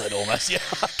feel it almost. Yeah,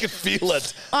 I could feel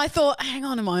it. I thought, hang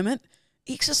on a moment,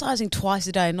 exercising twice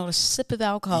a day and not a sip of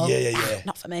alcohol. Yeah.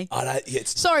 Not for me. I don't, yeah,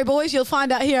 it's, Sorry, boys, you'll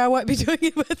find out here I won't be doing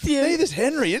it with you. neither's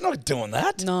Henry. You're not doing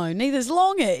that. No, neither's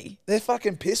Longy. They're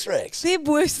fucking piss wrecks. They're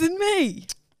worse than me.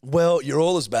 Well, you're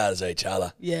all as bad as each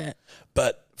other. Yeah.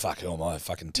 But fuck, who am I?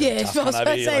 Fucking Yeah, tough I was one over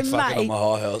about to here, say, like fucking on mate. my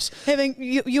high horse.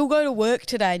 You'll go to work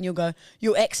today and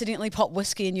you'll accidentally pop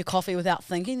whiskey in your coffee without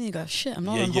thinking, and you go, shit, I'm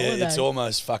not on holiday. It's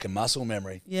almost fucking muscle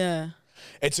memory. Yeah.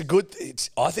 I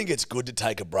think it's good to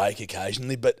take a break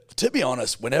occasionally, but to be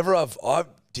honest, whenever I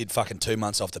did fucking 2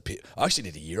 months off the piss. I actually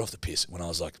did a year off the piss when I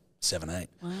was like 17.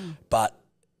 Wow. But,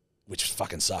 which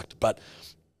fucking sucked. But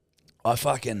I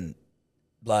fucking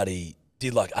bloody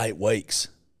did like 8 weeks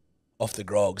off the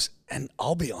grogs, and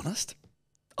I'll be honest,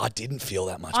 I didn't feel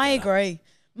that much I better. agree.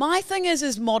 My thing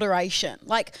is moderation.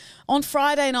 Like on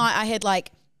Friday night, I had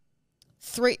like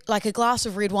a glass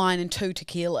of red wine and 2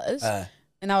 tequilas.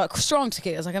 And they were like strong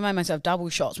tequilas. Like I made myself double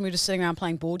shots. And we were just sitting around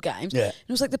playing board games. Yeah. And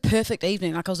it was like the perfect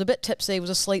evening. Like I was a bit tipsy, was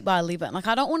asleep by 11. Like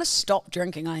I don't want to stop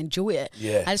drinking. I enjoy it.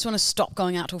 Yeah. I just want to stop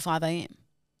going out till 5 a.m.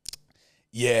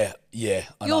 Yeah.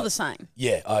 You're the same.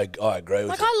 Yeah, I agree with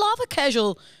Like you. I love a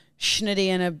casual schnitty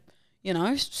and a,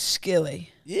 skewy.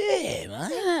 Yeah,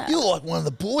 mate. Yeah. You're like one of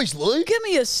the boys, Luke. Give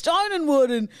me a stone and wood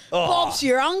and Bob's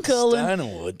your uncle Stone and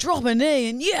and wood. drop a knee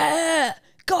and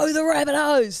go the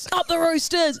Rabbitohs, up the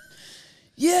Roosters.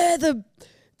 Yeah,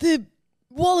 the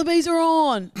Wallabies are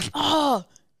on.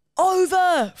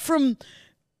 Over from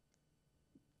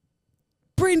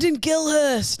Brendan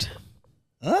Gilhurst.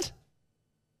 What?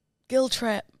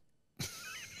 Giltrap.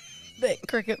 That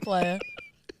cricket player.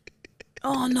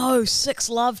 Oh no, 6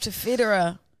 love to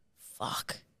Federer.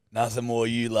 Fuck. Nothing more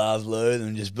you love, Lou,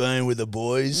 than just being with the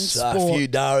boys. And A sport. few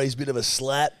durries, bit of a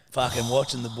slap, fucking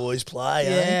watching the boys play.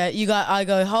 Eh? Yeah, I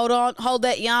go, hold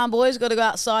that yarn, boys. Got to go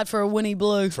outside for a Winnie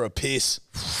Blue. For a piss.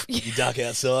 You duck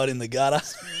outside in the gutter.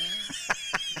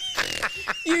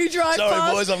 You drive Sorry,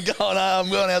 past. boys, I'm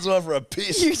going outside for a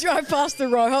piss. You drive past the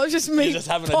row. It's just me. You're just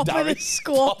having a popping durry.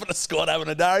 squat. Popping a squat, having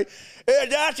a durry. Here,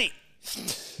 Darcy.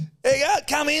 There you go.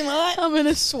 Come in, mate. I'm in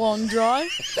a swan dry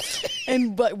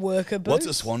and like worker boots. What's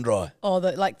a swan dry? Oh,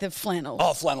 the flannel.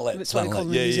 Oh, flannelette. That's what we call them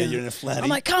in Yeah, New yeah, Zealand. you're in a flanny. I'm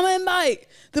like, come in, mate.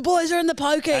 The boys are in the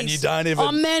pokies. And you don't even-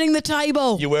 I'm manning the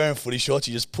table. You're wearing footy shorts.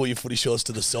 You just pull your footy shorts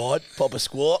to the side, pop a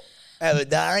squat, have a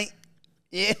durry.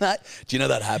 Yeah, mate. Do you know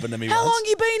that happened to me How once? long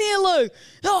you been here, Lou?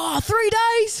 Oh, 3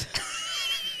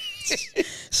 days.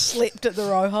 Slept at the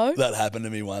Roho. That happened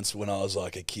to me once when I was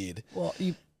like a kid. What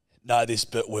you? No,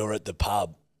 but we were at the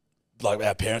pub. Like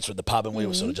our parents were at the pub and we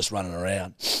were sort Mm-hmm. of just running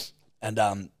around.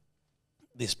 And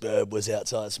this bird was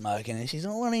outside smoking and she's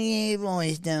like, what are you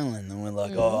boys doing? And we're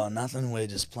like, oh, nothing. We're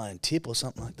just playing tip or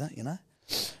something like that,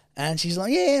 And she's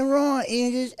like, yeah, right.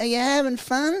 Are you having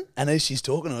fun? And as she's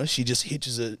talking to us, she just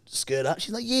hitches her skirt up.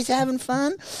 She's like, yes, having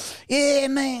fun? Yeah,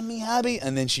 man, me hubby.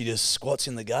 And then she just squats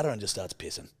in the gutter and just starts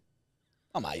pissing.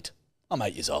 I'm 8. I'm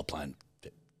 8 years old playing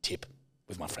tip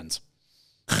with my friends.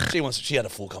 She had a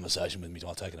full conversation with me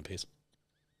while taking a piss.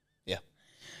 Yeah.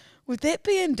 Would that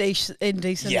be indecent?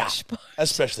 Yeah.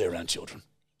 Especially around children.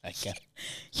 Okay.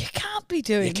 You can't be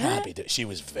doing You that. can't be doing. She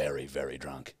was very, very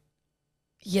drunk.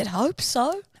 You'd hope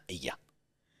so. Yeah.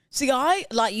 See, I've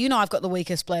got the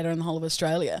weakest bladder in the whole of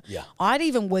Australia. Yeah. I'd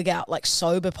even wig out like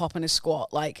sober popping a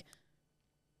squat, like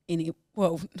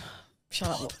shut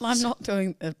up. I'm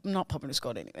not popping a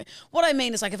squat anyway. What I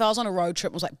mean is like if I was on a road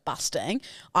trip and was like busting,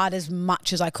 I'd as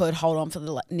much as I could hold on for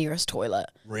the nearest toilet.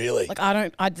 Really?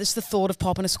 Like just the thought of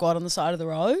popping a squat on the side of the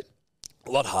road.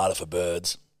 A lot harder for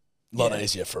birds. A lot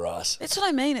easier for us. That's what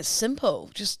I mean. It's simple.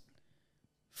 Just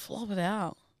flop it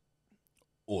out.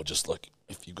 Or just like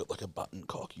if you've got like a button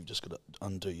cock, you've just got to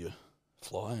undo your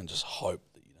fly and just hope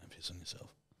that you don't piss on yourself.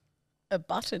 A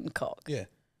button cock. Yeah.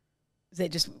 Is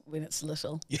that just when it's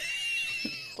little? Yeah.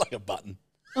 Like a button.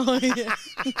 Oh yeah.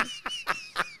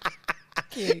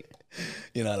 Cute.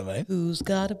 You know what I mean? Who's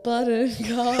got a button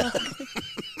cock?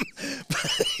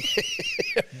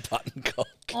 Button cock.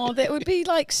 Oh, that would be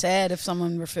like sad if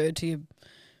someone referred to your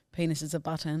penis as a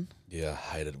button. Yeah, I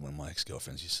hated when my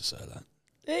ex-girlfriends used to say that.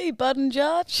 Hey, button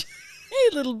judge.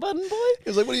 Hey, little button boy. He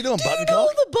was like, what are you doing, Do button you know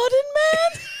cock? the button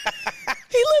man?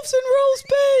 He lives in Rolls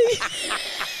B.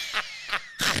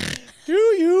 Do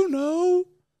you know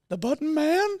the button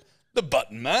man? The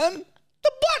button man?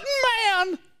 The button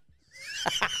man!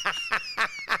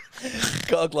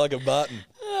 Cock like a button.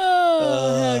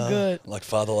 Oh, how good. Like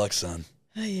father, like son.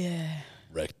 Oh, yeah.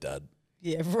 Wreck dad.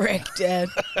 Yeah, wrecked, Dad.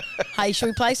 Hey, should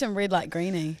we play some red light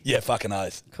greenie? Yeah, fucking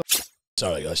oath. Cool.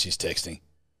 Sorry, guys, she's texting.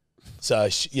 So,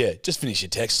 just finish your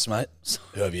texts, mate.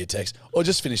 Whoever you text. Or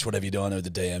just finish whatever you're doing with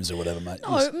the DMs or whatever, mate.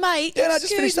 No, mate. Yeah, no, just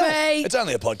finish excuse that. me. It's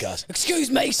only a podcast.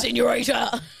 Excuse me,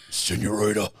 senorita.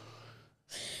 Senorita.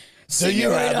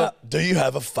 Senorita. Do you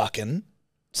have a fucking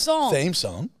Song. theme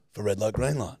song for Red Light,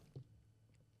 Green Light?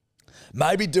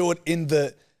 Maybe do it in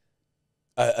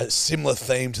a similar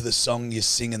theme to the song you're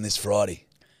singing this Friday.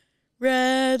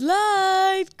 Red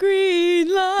light,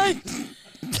 green light.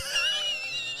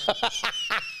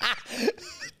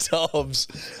 Tobbs,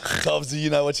 do you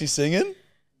know what she's singing?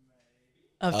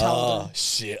 I've told Oh, her.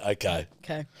 shit. Okay.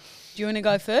 Okay. Do you want to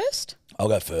go first? I'll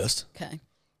go first. Okay.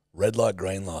 Red Light,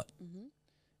 Green Light.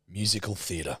 Musical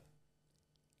theatre.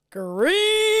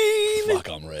 Green. Fuck,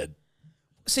 I'm red.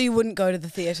 So you wouldn't go to the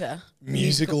theatre?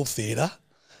 Musical theatre.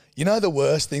 You know the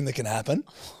worst thing that can happen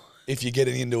if you're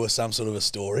getting into some sort of a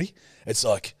story? It's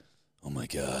like, oh my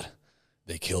God,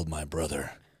 they killed my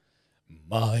brother.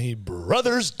 My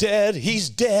brother's dead, he's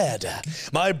dead.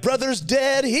 My brother's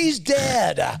dead, he's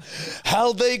dead.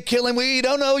 How'd they kill him, we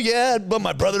don't know yet. But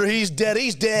my brother, he's dead,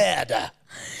 he's dead.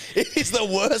 It's the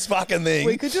worst fucking thing.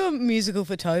 We could do a musical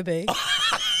for Toby.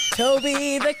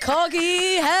 Toby the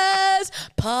Coggy has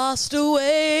passed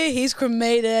away. He's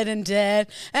cremated and dead.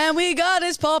 And we got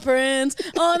his paw prints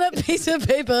on a piece of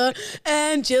paper.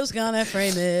 And Jill's gonna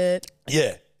frame it.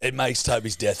 Yeah, it makes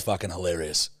Toby's death fucking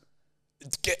hilarious.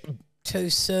 Too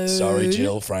soon. Sorry,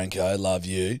 Jill, Franco, love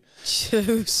you.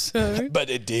 Too soon. But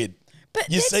it did. But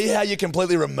you see how you're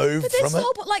completely removed But that's from the it?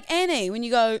 whole point. Like Annie, when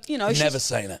you go, you know, Never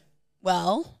seen it.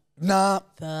 Well, Nah.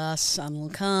 the sun will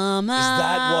come out. Is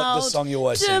that what the song you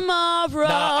always sing? Tomorrow.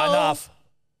 Nah, enough.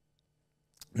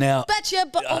 Now, Betcha,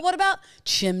 but what about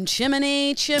chim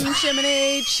chimney, chim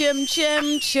chimney, chim chim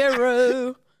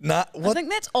chiroo? nah, I what?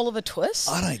 think that's Oliver Twist.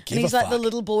 I don't give and he's a like the fuck.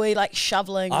 little boy, like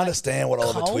shoveling. I understand what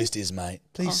Oliver coal. Twist is, mate.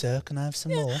 Please, sir, can I have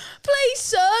some more? Please,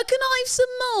 sir, can I have some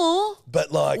more?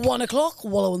 But like, 1 o'clock,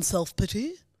 wallow in self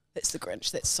pity. That's the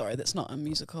Grinch. That's not a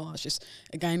musical. I was just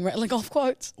again rattling off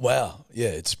quotes. wow, yeah,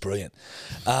 it's brilliant.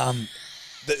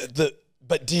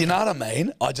 But do you know what I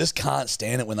mean? I just can't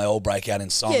stand it when they all break out in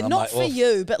song. Yeah, I'm not like, for well,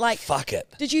 you, but like, fuck it.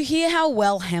 did you hear how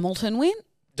well Hamilton went?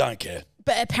 Don't care.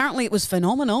 But apparently it was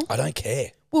phenomenal. I don't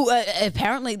care. Well,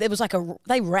 apparently there was like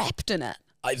they rapped in it.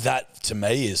 That to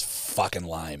me is fucking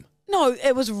lame. No,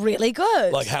 it was really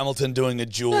good. Like Hamilton doing a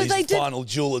duel, No, his they did- final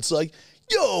duel. It's like,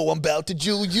 yo, I'm about to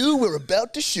duel you. We're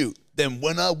about to shoot. Then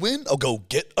when I win, I'll go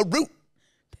get a root.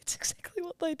 that's exactly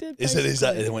what they did. Is that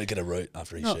basically. they want to get a root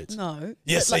after he No, shoots? no.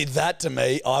 Yeah, But, see, like, that to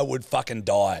me, I would fucking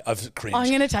die of cringe. I'm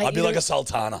gonna take I'd be you like to- a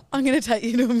sultana. I'm going to take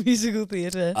you to a musical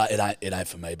theatre. It ain't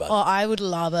for me, but Oh, I would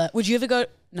love it. Would you ever go?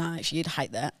 No, actually, you'd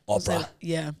hate that. Opera.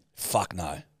 Yeah. fuck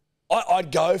no.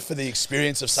 I'd go for the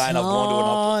experience of saying I've gone to an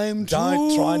opera.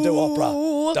 Don't try and do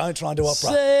opera. Don't try and do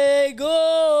opera. Say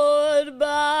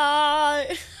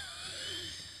goodbye.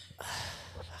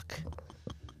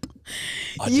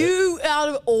 You, out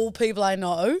of all people I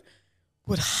know,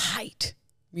 would hate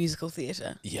musical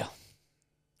theatre. Yeah.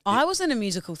 I was in a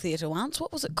musical theatre once.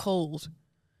 What was it called?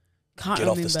 Can't Get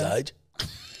remember. off the stage.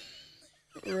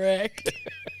 Wrecked.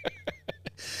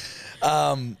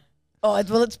 Oh,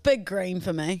 well, it's Big Green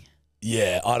for me.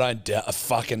 Yeah, I don't doubt.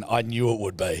 I knew it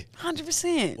would be.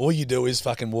 100%. All you do is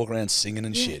fucking walk around singing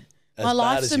and shit. As My bad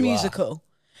life's as a you are. musical.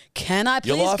 Can I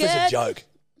please Your life get... is a joke.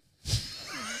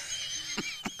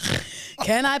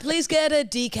 Can I please get a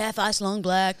decaf ice long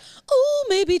black? Oh,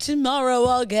 maybe tomorrow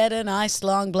I'll get an ice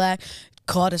long black.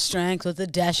 Quarter strength with a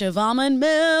dash of almond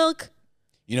milk.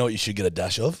 You know what you should get a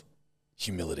dash of?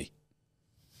 Humility.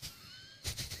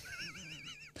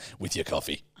 With your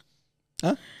coffee.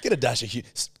 Huh? Get a dash of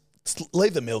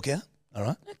leave the milk out, all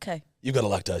right? Okay. You've got a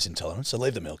lactose intolerance, so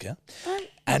leave the milk out.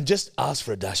 And just ask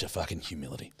for a dash of fucking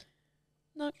humility.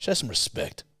 No. Show some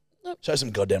respect. Nope. Show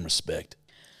some goddamn respect.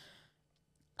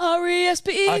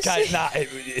 R-E-S-P-E-C. Okay, nah,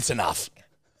 it's enough.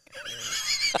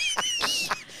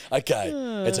 Okay,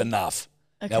 it's enough.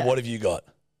 Now, Okay. what have you got?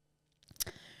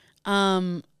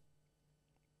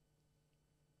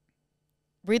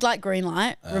 Red light, green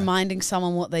light, reminding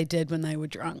someone what they did when they were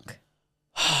drunk.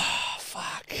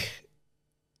 Fuck.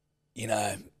 You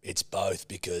know, it's both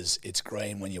because it's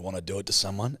green when you want to do it to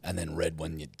someone and then red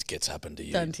when it gets happened to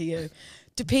you. Done to you.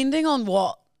 Depending on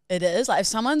what it is, like if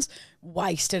someone's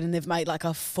wasted and they've made like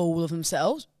a fool of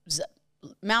themselves,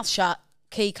 mouth shut,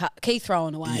 key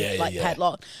thrown away, Yeah,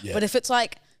 padlock. Yeah. But if it's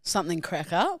like something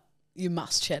cracker, you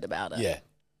must chat about it. Yeah.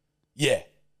 Yeah.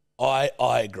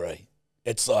 I agree.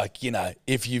 It's like, you know,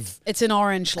 if you've... It's an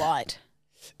orange light.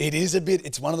 It is a bit...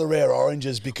 It's one of the rare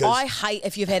oranges because... I hate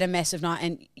if you've had a massive night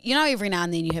and, you know, every now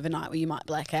and then you have a night where you might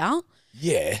black out.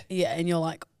 Yeah. Yeah, and you're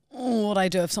like, oh, what do I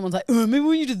do if someone's like, oh, remember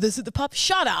when you did this at the pub?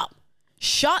 Shut up.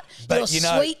 Shut But your you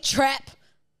know- sweet trap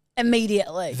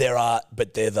immediately.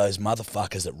 But they're those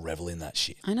motherfuckers that revel in that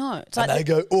shit. I know. It's And like, they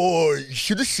go, oh, you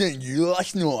should have seen you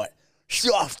last night.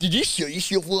 Stuff, did you see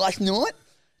yourself last night?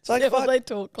 It's like, yeah, what fuck, they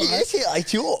talk like. yeah, that's how they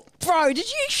talk. Bro, did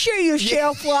you shoot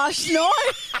yourself last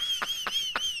night?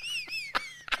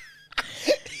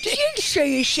 Did you shoot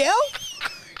yourself?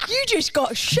 You just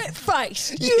got shit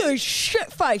faced. You a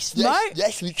shit faced, mate.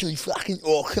 That's literally fucking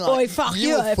awkward. Boy, fuck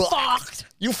you. were Fucked.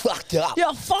 You fucked up.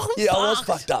 You're fucking Yeah, I was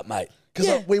fucked. fucked up, mate. Because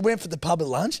Yeah. we went for the pub at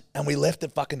lunch and we left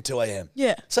at fucking 2 a.m.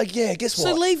 Yeah. It's like, yeah, guess what?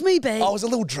 So leave me be. I was a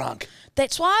little drunk.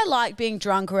 That's why I like being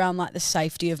drunk around like the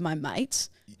safety of my mates,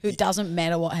 who it doesn't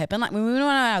matter what happened. Like when we went on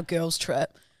our girls'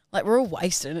 trip, like we're all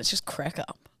wasted and it's just crack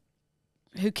up.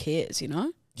 Who cares, you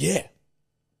know? Yeah.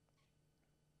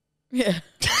 Yeah.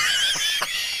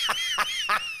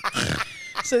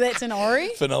 So that's an Ori?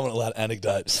 Phenomenal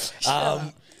anecdote.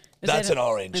 That's That's an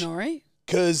orange. An Ori?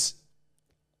 Because,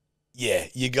 yeah,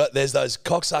 there's those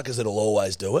cocksuckers that'll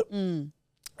always do it. Mm.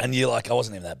 And you're like, I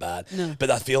wasn't even that bad. No. But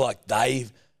I feel like they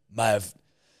may have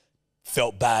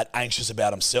felt bad, anxious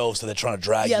about themselves, so they're trying to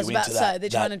drag Yeah, I you was about into to say, they're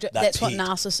trying to. That's what pit.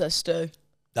 narcissists do.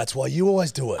 That's why you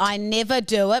always do it. I never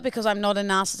do it because I'm not a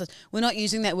narcissist. We're not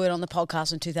using that word on the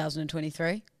podcast in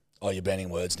 2023. Oh, you're banning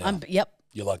words now. Yep.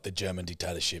 You're like the German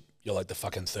dictatorship. You're like the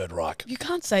fucking Third Reich. You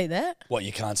can't say that. What,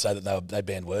 you can't say that they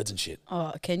banned words and shit?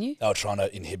 Oh, can you? They were trying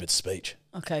to inhibit speech.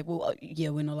 Okay, well, yeah,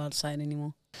 we're not allowed to say it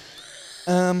anymore.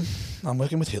 I'm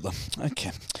working with Hitler.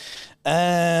 Okay.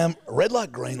 Red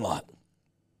light, green light.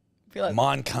 I feel like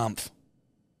Mein Kampf.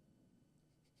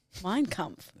 Mein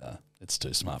Kampf. It's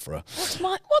too smart for her. What's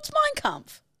Mein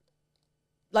Kampf?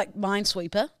 Like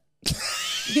Minesweeper?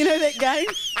 You know that game?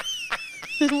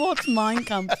 What's Mein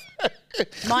Kampf?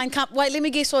 Mein Kampf. Wait, let me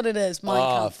guess what it is. Mein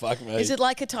Kampf. Fuck me. Is it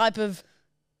like a type of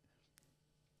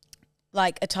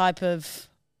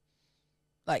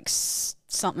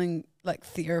something like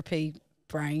therapy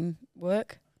brain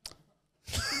work?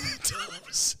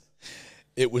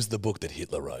 It was the book that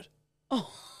Hitler wrote.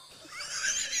 Oh.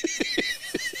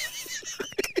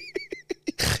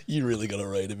 You really got to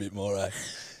read a bit more, eh?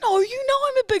 No, you know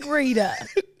I'm a big reader.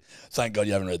 Thank God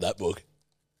you haven't read that book.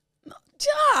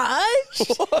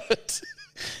 Judge! What?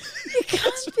 You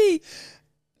can't be.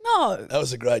 No. That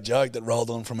was a great joke that rolled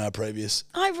on from our previous.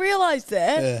 I realised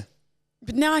that. Yeah.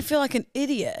 But now I feel like an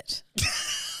idiot.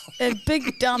 A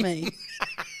big dummy.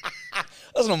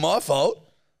 That's not my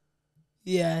fault.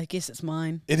 Yeah, I guess it's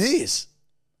mine. It is.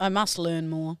 I must learn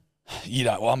more. You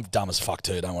know, well, I'm dumb as fuck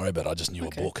too. Don't worry about it. I just knew a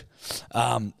book.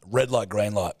 Red light,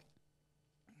 green light.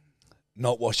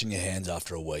 Not washing your hands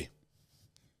after a wee.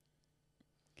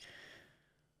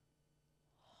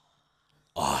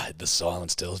 Oh, the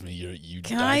silence tells me you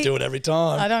don't do it every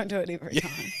time. I don't do it every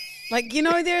time. Like, you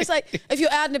know, there's like, if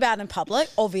you're out and about in public,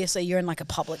 obviously you're in like a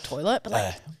public toilet, but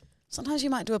like sometimes you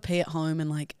might do a pee at home and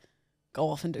like go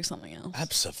off and do something else.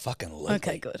 Absolutely.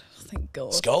 Okay, good. Thank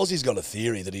God. Scholesey's got a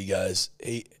theory that he goes,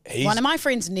 he's One of my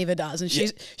friends never does, and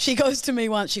she goes to me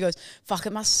once. She goes, "Fuck,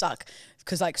 it must suck,"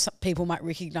 because like some people might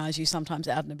recognise you sometimes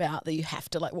out and about that you have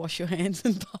to like wash your hands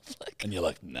in public. and you're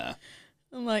like, nah.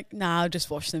 I'm like, nah, I'll just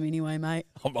wash them anyway, mate.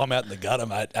 I'm out in the gutter,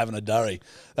 mate, having a durry.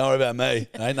 Don't worry about me.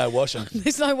 Ain't no washing.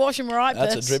 There's no washing, right?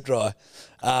 That's a drip dry.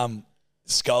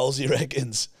 Scholesey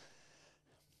reckons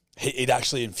it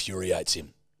actually infuriates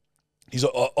him. He's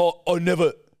like, I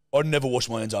never wash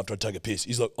my hands after I take a piss.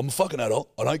 He's like, I'm a fucking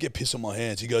adult. I don't get piss on my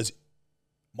hands. He goes,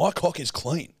 my cock is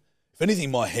clean. If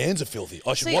anything, my hands are filthy.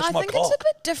 I should wash my cock. I think it's a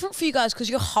bit different for you guys because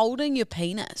you're holding your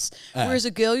penis, whereas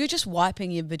a girl, you're just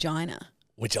wiping your vagina.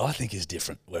 Which I think is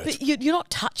different. But you're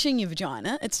not touching your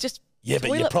vagina. It's just but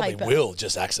you probably paper. will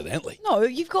just accidentally. No,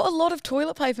 you've got a lot of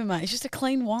toilet paper, mate. It's just a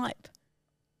clean wipe.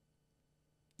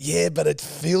 Yeah, but it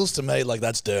feels to me like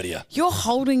that's dirtier. You're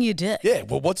holding your dick. Yeah,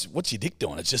 well, what's your dick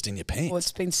doing? It's just in your pants. Well,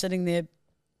 it's been sitting there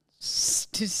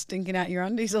just stinking out your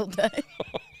undies all day.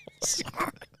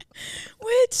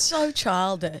 We're so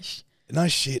childish. No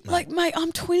shit, mate. Like, mate,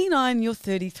 I'm 29, you're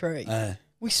 33.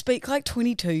 We speak like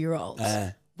 22-year-olds.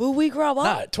 Will we grow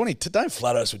up? No, 22. Don't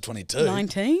flatter us with 22.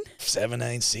 19?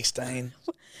 17, 16.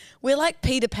 We're like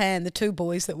Peter Pan, the two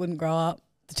boys that wouldn't grow up.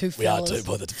 The two fellas. We are two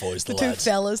boys, the boys, the two lads.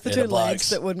 fellas, the Yeah, two the lads blokes,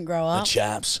 that wouldn't grow up. The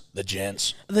chaps, the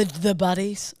gents. The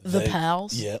buddies, the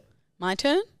pals. Yep. My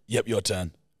turn? Yep, your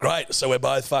turn. Great. So we're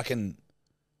both fucking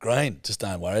green. Just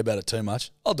don't worry about it too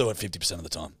much. I'll do it 50% of the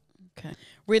time. Okay.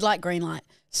 Red light, green light.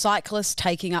 Cyclists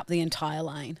taking up the entire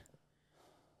lane.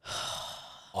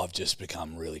 I've just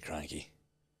become really cranky.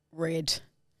 Red.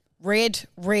 Red,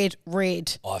 red,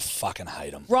 red. I fucking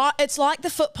hate them. Right, it's like the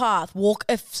footpath. Walk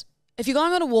if you're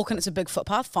going on a walk and it's a big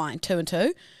footpath, fine, 2 and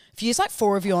 2. If there's like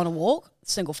 4 of you on a walk,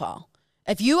 single file.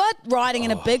 If you are riding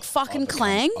in a big fucking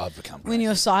clang when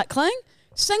you're cycling,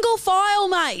 single file,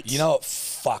 mate. You know what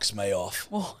fucks me off?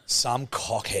 Oh. Some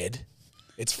cockhead.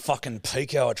 It's fucking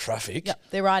peak hour traffic. Yep,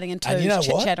 they're riding in twos, and you know what?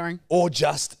 chit-chattering. Or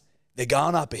just they're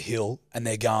going up a hill and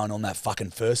they're going on that fucking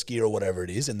first gear or whatever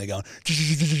it is, and they're going,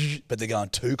 but they're going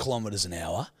 2 kilometres an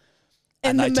hour,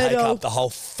 and they take up the whole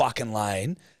fucking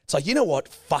lane. It's like, you know what,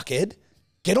 fuckhead,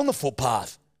 get on the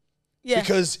footpath. Yeah.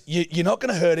 Because you're not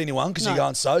going to hurt anyone because you're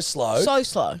going so slow. So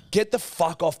slow. Get the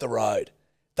fuck off the road.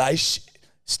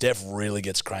 Steph really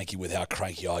gets cranky with how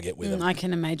cranky I get with them. I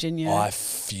can imagine, yeah. I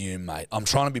fume, mate. I'm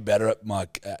trying to be better at my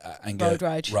anger.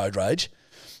 Road rage.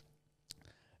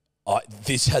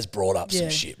 This has brought up some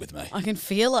shit with me. I can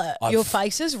feel it. Your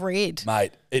face is red.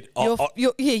 Mate.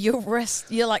 Your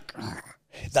wrist, you're like...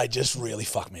 They just really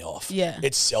fuck me off. Yeah.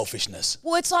 It's selfishness.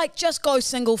 Well, it's like just go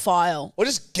single file. Or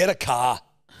just get a car.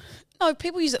 No,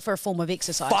 people use it for a form of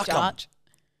exercise, Fuck 'em. Jarch.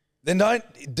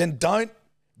 Then don't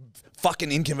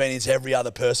fucking inconvenience every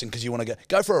other person because you want to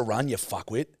go for a run, you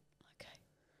fuckwit.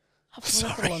 I've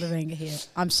got a lot of anger here.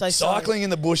 I'm so sorry. Cycling in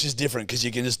the bush is different because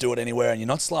you can just do it anywhere and you're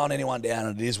not slowing anyone down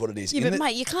and it is what it is. Yeah, but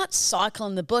mate, you can't cycle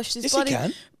in the bush. There's Yes, you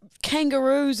can.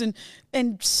 kangaroos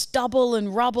and stubble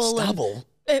and rubble. Stubble?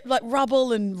 And, like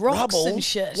rubble and rocks and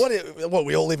shit. What,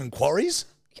 we all live in quarries?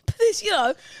 But there's,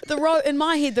 the road, in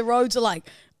my head, the roads are like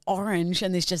orange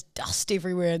and there's just dust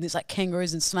everywhere and there's like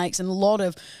kangaroos and snakes and a lot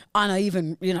of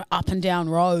uneven, up and down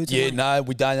roads. Yeah, no,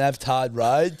 we don't have tarred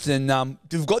roads. And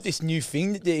we've got this new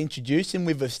thing that they're introducing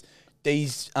with us,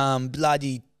 these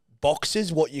bloody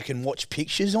boxes, what you can watch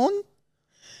pictures on.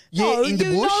 Yeah, in the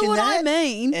bush know and what that. I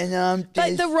mean. And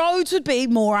but the roads would be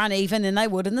more uneven than they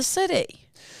would in the city.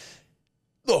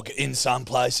 look, in some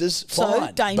places, So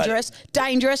fine.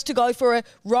 dangerous to go for a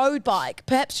road bike.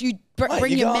 Perhaps you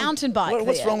bring your mountain bike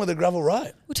What's there. wrong with a gravel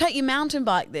road? We'll take your mountain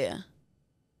bike there.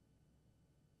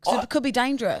 'Cause it could be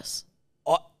dangerous.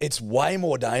 It's way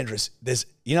more dangerous. There's,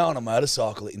 on a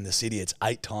motorcycle in the city, it's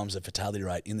 8 times the fatality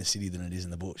rate in the city than it is in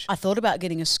the bush. I thought about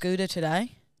getting a scooter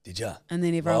today. Did you? And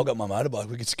then Well, everyone... I got my motorbike.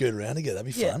 We could scoot around together.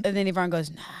 That'd be fun. And then everyone goes,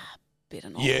 nah, better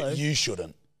not. Yeah, Lou." you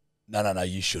shouldn't. No,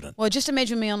 you shouldn't. Well, just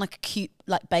imagine me on like a cute,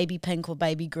 like baby pink or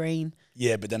baby green.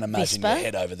 Yeah, but then imagine Vespa? your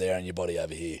head over there and your body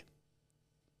over here.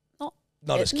 Not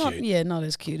Not as cute. Yeah, not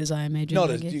as cute as I imagined. Not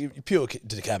I as guess. pure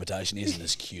decapitation isn't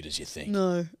as cute as you think.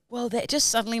 No. Well, that just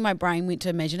suddenly my brain went to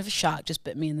imagine if a shark just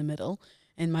bit me in the middle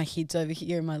and my head's over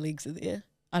here and my legs are there.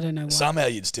 I don't know why. Somehow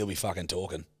you'd still be fucking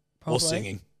talking Probably. or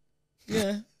singing.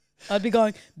 Yeah. I'd be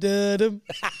going, da-dum,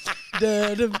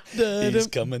 da-dum, da-dum. He's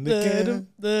coming da-dum, again.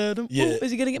 da-dum. Yeah. Ooh,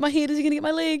 is he going to get my head? Is he going to get my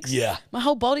legs? Yeah. My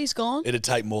whole body's gone. It'd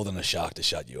take more than a shark to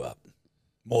shut you up.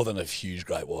 More than a huge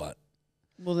great white.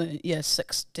 Well, then,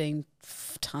 16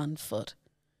 ton foot.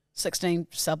 16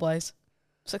 subways.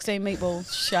 16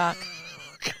 meatballs. Shark.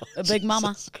 A big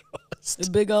mama. A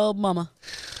big old mama.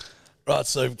 Right,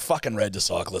 so fucking red to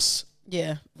cyclists.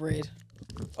 Yeah, red.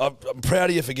 I'm proud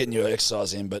of you for getting your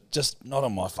exercise in, but just not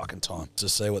on my fucking time. To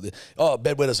see what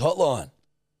Bedwetters Hotline.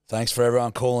 Thanks for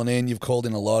everyone calling in. You've called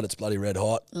in a lot. It's bloody red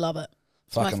hot. Love it.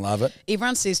 Fucking love it.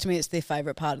 Everyone says to me it's their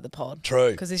favourite part of the pod.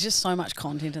 True. Because there's just so much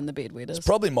content in the Bedwetters. It's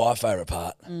probably my favourite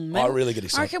part. I really get I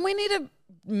excited. reckon we need to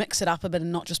mix it up a bit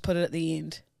and not just put it at the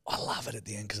end. I love it at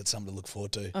the end because it's something to look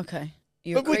forward to. Okay.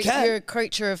 But we can. You're a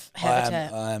creature of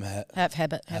habitat. I am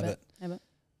Habit.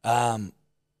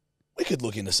 We could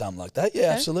look into something like that.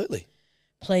 Yeah, absolutely.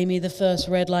 Play me the first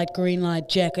red light, green light,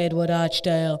 Jack Edward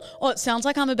Archdale. Oh, it sounds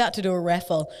like I'm about to do a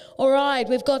raffle. All right,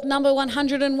 we've got number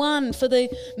 101 for the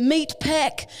meat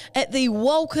pack at the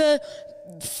Walker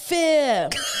Fair.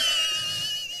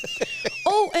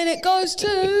 Oh, and it goes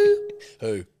to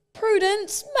Who?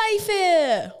 Prudence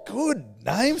Mayfair. Good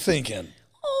name thinking.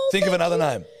 Oh, Think of thank another you.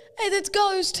 name. And it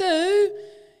goes to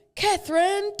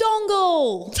Catherine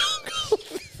Dongle.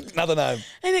 Another name.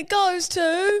 And it goes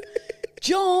to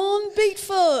John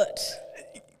Beatfoot.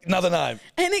 Another name.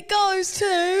 And it goes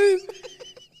to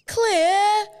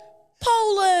Claire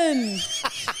Poland.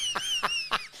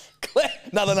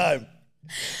 Another name.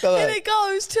 Another And name. it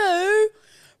goes to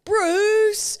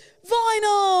Bruce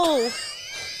Vinyl.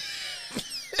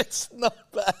 It's not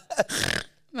bad.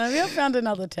 Maybe I found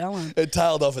another talent. It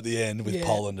tailed off at the end with Yeah.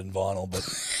 Poland and vinyl, but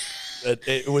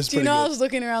it was Do you pretty know I good. was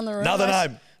looking around the room? Another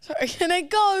name. Sorry. And it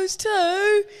goes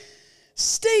to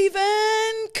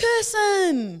Stephen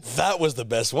Curson. That was the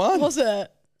best one. Was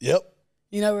it? Yep.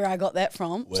 You know where I got that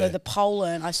from? Where? So the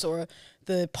Poland, I saw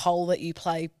the pole that you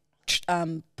play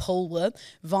pool with.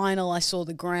 Vinyl, I saw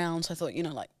the ground. So I thought,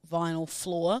 like vinyl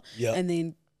floor. Yep. And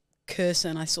then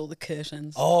Curson, I saw the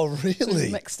curtains. Oh, So really?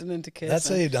 mixed it into Curson. That's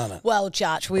how you've done it. Well,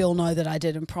 Jarch, we all know that I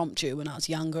did impromptu when I was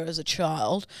younger as a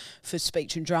child for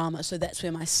speech and drama. So that's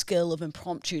where my skill of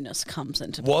impromptu-ness comes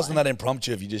into play. Wasn't that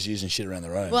impromptu if you're just using shit around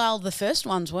the room? Well, the first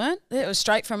ones weren't. It was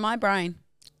straight from my brain.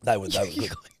 They were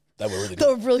good. They were really They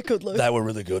were good. really good, Lou. They were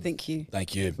really good. Thank you.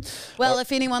 Thank you. Well,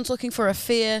 if anyone's looking for a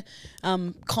fair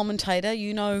commentator,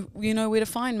 you know where to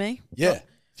find me. Yeah.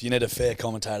 If you need a fair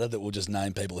commentator that will just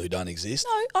name people who don't exist.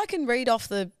 No, I can read off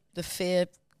the fair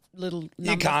little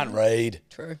number. You can't read.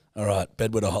 True. All right,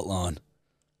 Bedwetter Hotline.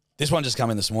 This one just come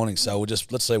in this morning, so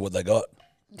let's see what they got.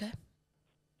 Okay.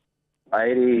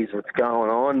 Ladies, what's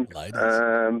going on? Ladies.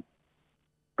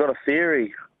 Got a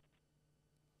theory.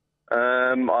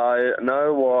 I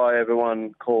know why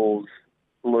everyone calls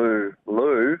Lou,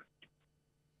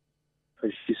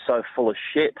 because she's so full of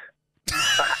shit.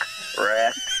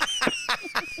 Rat.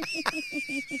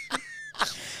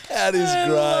 That is I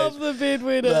great. love the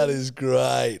bedwetters. That is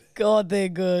great. God, they're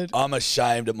good. I'm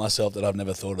ashamed at myself that I've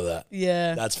never thought of that.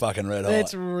 Yeah. That's fucking red hot.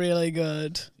 That's really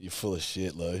good. You're full of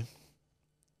shit, Lou.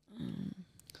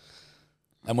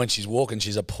 And when she's walking,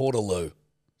 she's a portaloo.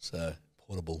 So,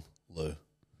 portable Lou.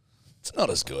 It's not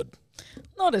as good.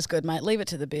 Not as good, mate. Leave it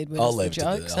to the bedwetters. I'll leave the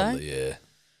it jokes, to eh? yeah.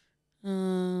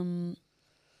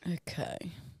 Okay.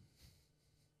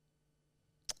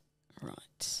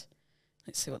 Right.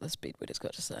 Let's see what this bedwetter's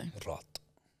got to say. Right.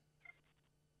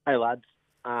 Hey lads,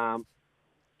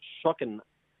 shocking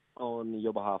on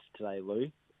your behalf today,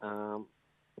 Lou.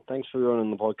 Thanks for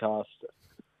running the podcast.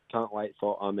 Can't wait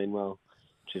for I'm in well.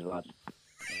 Cheers, lads.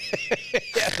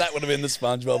 Yeah, that would have been the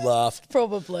SpongeBob laugh.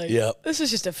 Probably. Yep. This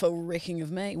is just a full wrecking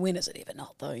of me. When is it ever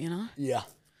not, though, you know? Yeah.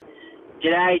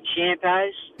 G'day,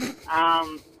 Champos.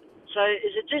 So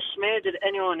is it just me, or did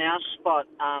anyone else spot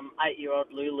 8-year-old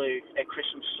Lulu at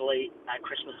Christmas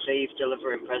Eve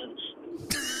delivering presents?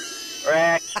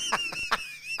 Wrecked.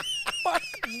 Fuck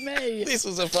me. This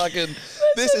was a fucking...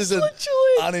 This is an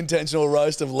literally- unintentional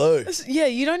roast of Lou. Yeah,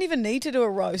 you don't even need to do a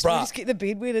roast. We Bruh, just get the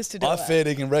bedwetters to do I it. fair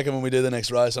dinkum reckon when we do the next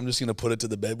roast, I'm just going to put it to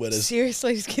the bedwetters.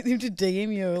 Seriously, just get them to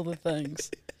DM you all the things.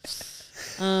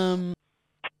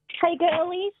 Hey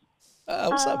girlies,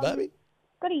 What's up, baby?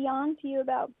 got a yarn for you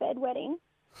about bedwetting.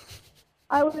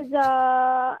 I was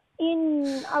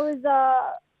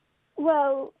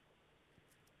well,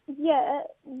 yeah,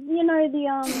 you know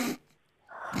the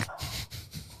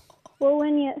well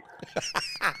when you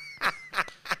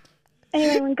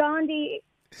anyway when Gandhi.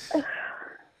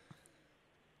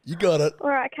 You got it. All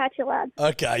right, catch you, lad.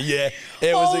 Okay, yeah.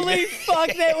 It was Holy fuck,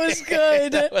 that was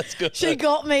good. That was good. She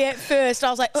got me at first.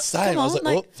 I was like, oh, Same. come I on. was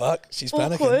like, oh, fuck, she's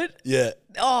panicking. awkward. Yeah.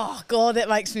 Oh, God, that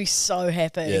makes me so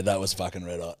happy. Yeah, that was fucking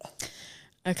red hot.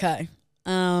 Okay.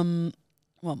 One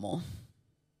more.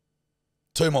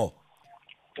 Two more.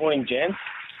 Morning, Jen.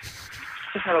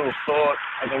 Just had a little thought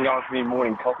as I'm going for my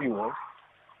morning coffee walk.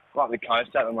 Like the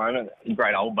coast at the moment, the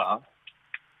Great Old Bar.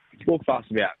 Walk past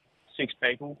about 6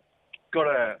 people. Got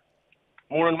a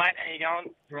morning, mate. How you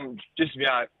going? From just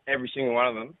about every single one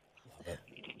of them.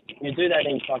 You do that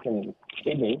in fucking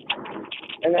Sydney,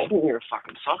 and they think you're a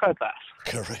fucking psychopath.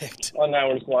 Correct. I know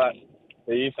what it's like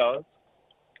for you fellas.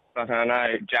 But I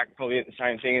know Jack probably did the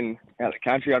same thing in out the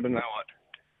country. I don't know what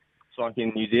it's like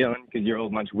in New Zealand because you're all a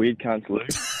bunch of weird cunts, Lou.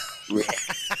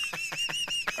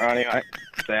 Anyway,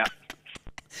 it's out.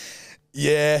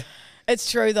 Yeah. It's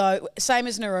true, though. Same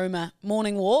as Naruma.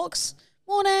 Morning walks.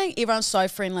 Morning. Everyone's so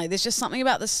friendly. There's just something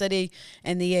about the city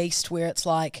and the east where it's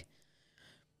like,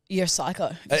 you're a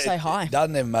psycho. You say hi. It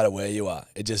doesn't even matter where you are.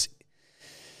 It just,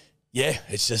 yeah,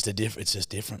 it's just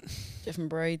different. Different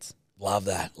breeds. Love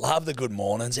that. Love the good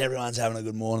mornings. Everyone's having a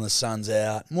good morning. The sun's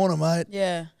out. Morning, mate.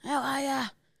 Yeah. How are ya?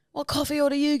 What coffee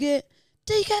order you get?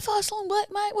 Decaf ice long black,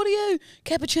 mate. What are you?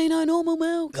 Cappuccino, normal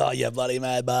milk. Oh, you bloody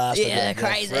mad bastard. Yeah, You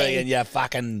crazy. friggin', you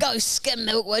fucking... Go skim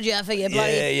milk, would you, for your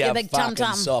bloody Yeah, your you big fucking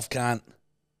tum-tum. soft cunt.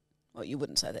 Well, you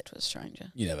wouldn't say that to a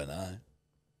stranger. You never know.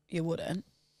 You wouldn't.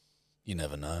 You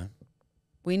never know.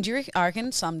 When do you reckon? I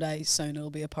reckon someday soon it'll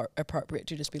be appropriate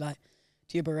to just be like,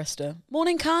 to your barista,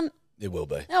 morning, cunt. It will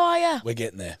be. How are ya? We're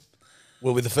getting there.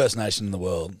 We'll be the first nation in the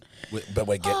world, but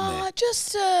we're getting there.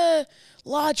 Just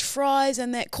large fries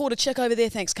and that quarter chick over there,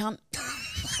 thanks, cunt.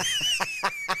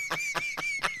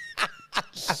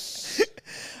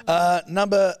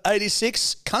 Number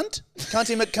 86, cunt.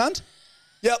 Cunty McCunt.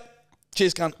 Yep.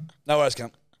 Cheers, cunt. No worries,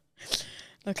 cunt.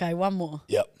 Okay, one more.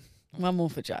 Yep. One more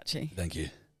for Jachi. Thank you.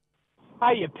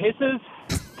 Hey, you pissers,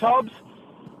 Tobs.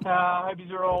 Hope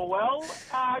you're all well.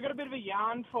 I got a bit of a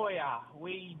yarn for you.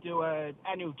 We do an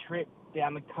annual trip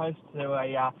down the coast to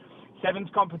a sevens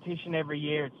competition every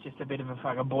year. It's just a bit of a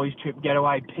fucking boys' trip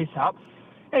getaway piss up.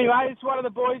 Anyways, one of the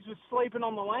boys was sleeping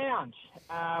on the lounge.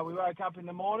 We woke up in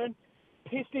the morning,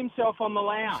 pissed himself on the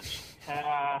lounge.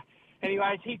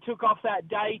 Anyways, he took off that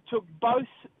day, took both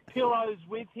pillows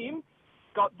with him,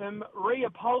 got them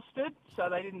reupholstered so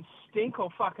they didn't stink or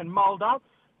fucking mould up,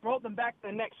 brought them back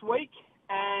the next week,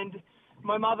 and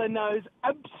my mother knows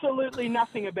absolutely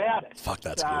nothing about it. Fuck,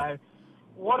 that's so, good.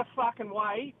 What a fucking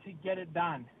way to get it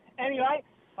done. Anyway,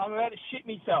 I'm about to shit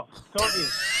myself. Talk to you.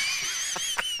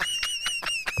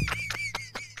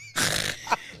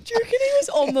 Do you reckon he was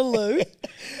on the loo,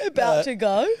 about to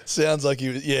go? Sounds like he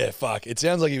was, yeah, fuck. It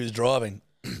sounds like he was driving.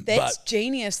 That's But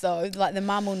genius, though. Like, the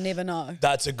mum will never know.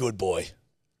 that's a good boy.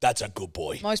 That's a good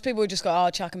boy. Most people would just go, oh,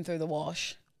 chuck him through the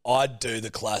wash. I'd do the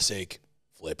classic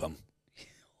flip him.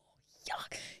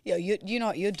 yuck. Yo, you know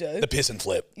what you'd do? The piss and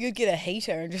flip. You'd get a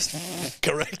heater and just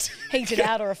Correct. heat it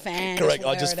out, or a fan. Correct. I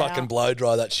wear just it fucking out. blow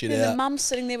dry that shit And out. the mum's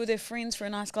sitting there with her friends for a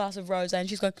nice glass of rosé, and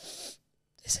she's going,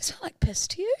 "Does this smell like piss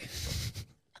to you?"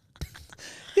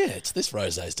 Yeah, this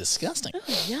rosé's disgusting. Oh,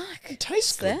 yuck. It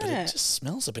tastes good, but it that? just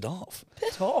smells a bit off.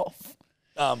 Bit off.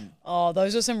 Oh,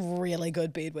 those are some really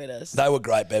good bedwetters. They were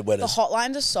great The bedwetters.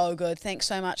 hotlines are so good. Thanks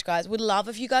so much, guys. Would love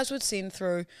if you guys would send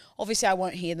through. Obviously, I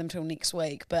won't hear them till next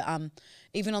week, but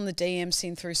even on the DM,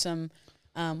 send through some.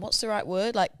 What's the right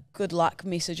word? Like good luck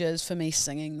messages for me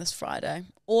singing this Friday,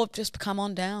 or just come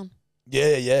on down.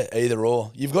 Yeah, either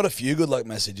or. You've got a few good luck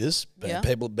messages, but Yeah.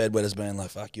 people bedwetters being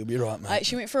like, "Fuck, you'll be right, mate." I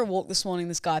actually went for a walk this morning.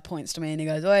 This guy points to me and he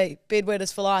goes, "Oi,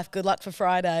 bedwetters for life. Good luck for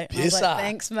Friday." I was Pisser. like,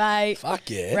 "Thanks, mate." Fuck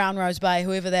yeah. Brown Rose Bay,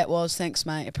 whoever that was. Thanks,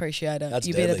 mate. Appreciate it. That's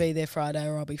you better deadly. be there Friday,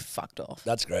 or I'll be fucked off.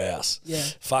 That's grouse. Yeah.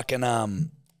 Fucking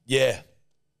yeah.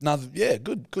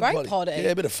 Good Great bloody- potty. Yeah,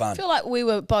 a bit of I fun. feel like we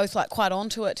were both like quite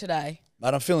onto it today.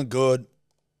 Mate, I'm feeling good.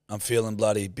 I'm feeling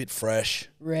bloody bit fresh.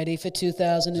 Ready for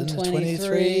 2023.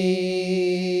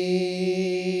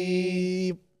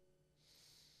 23.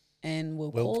 And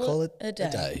we'll We'll call it a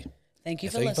day. Thank you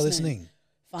for listening.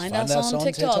 Find us on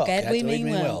TikTok at We Mean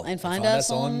Well. And find us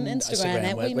on Instagram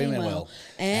at We Mean Well.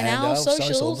 And our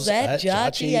socials at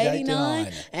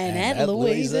Jarchi89 and at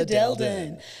Louisa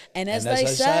Delden. And as they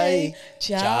say,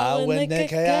 ciao and the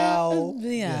cacao.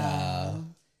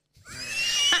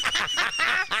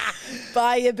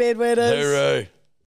 Bye, you bedwetters. Hooroo.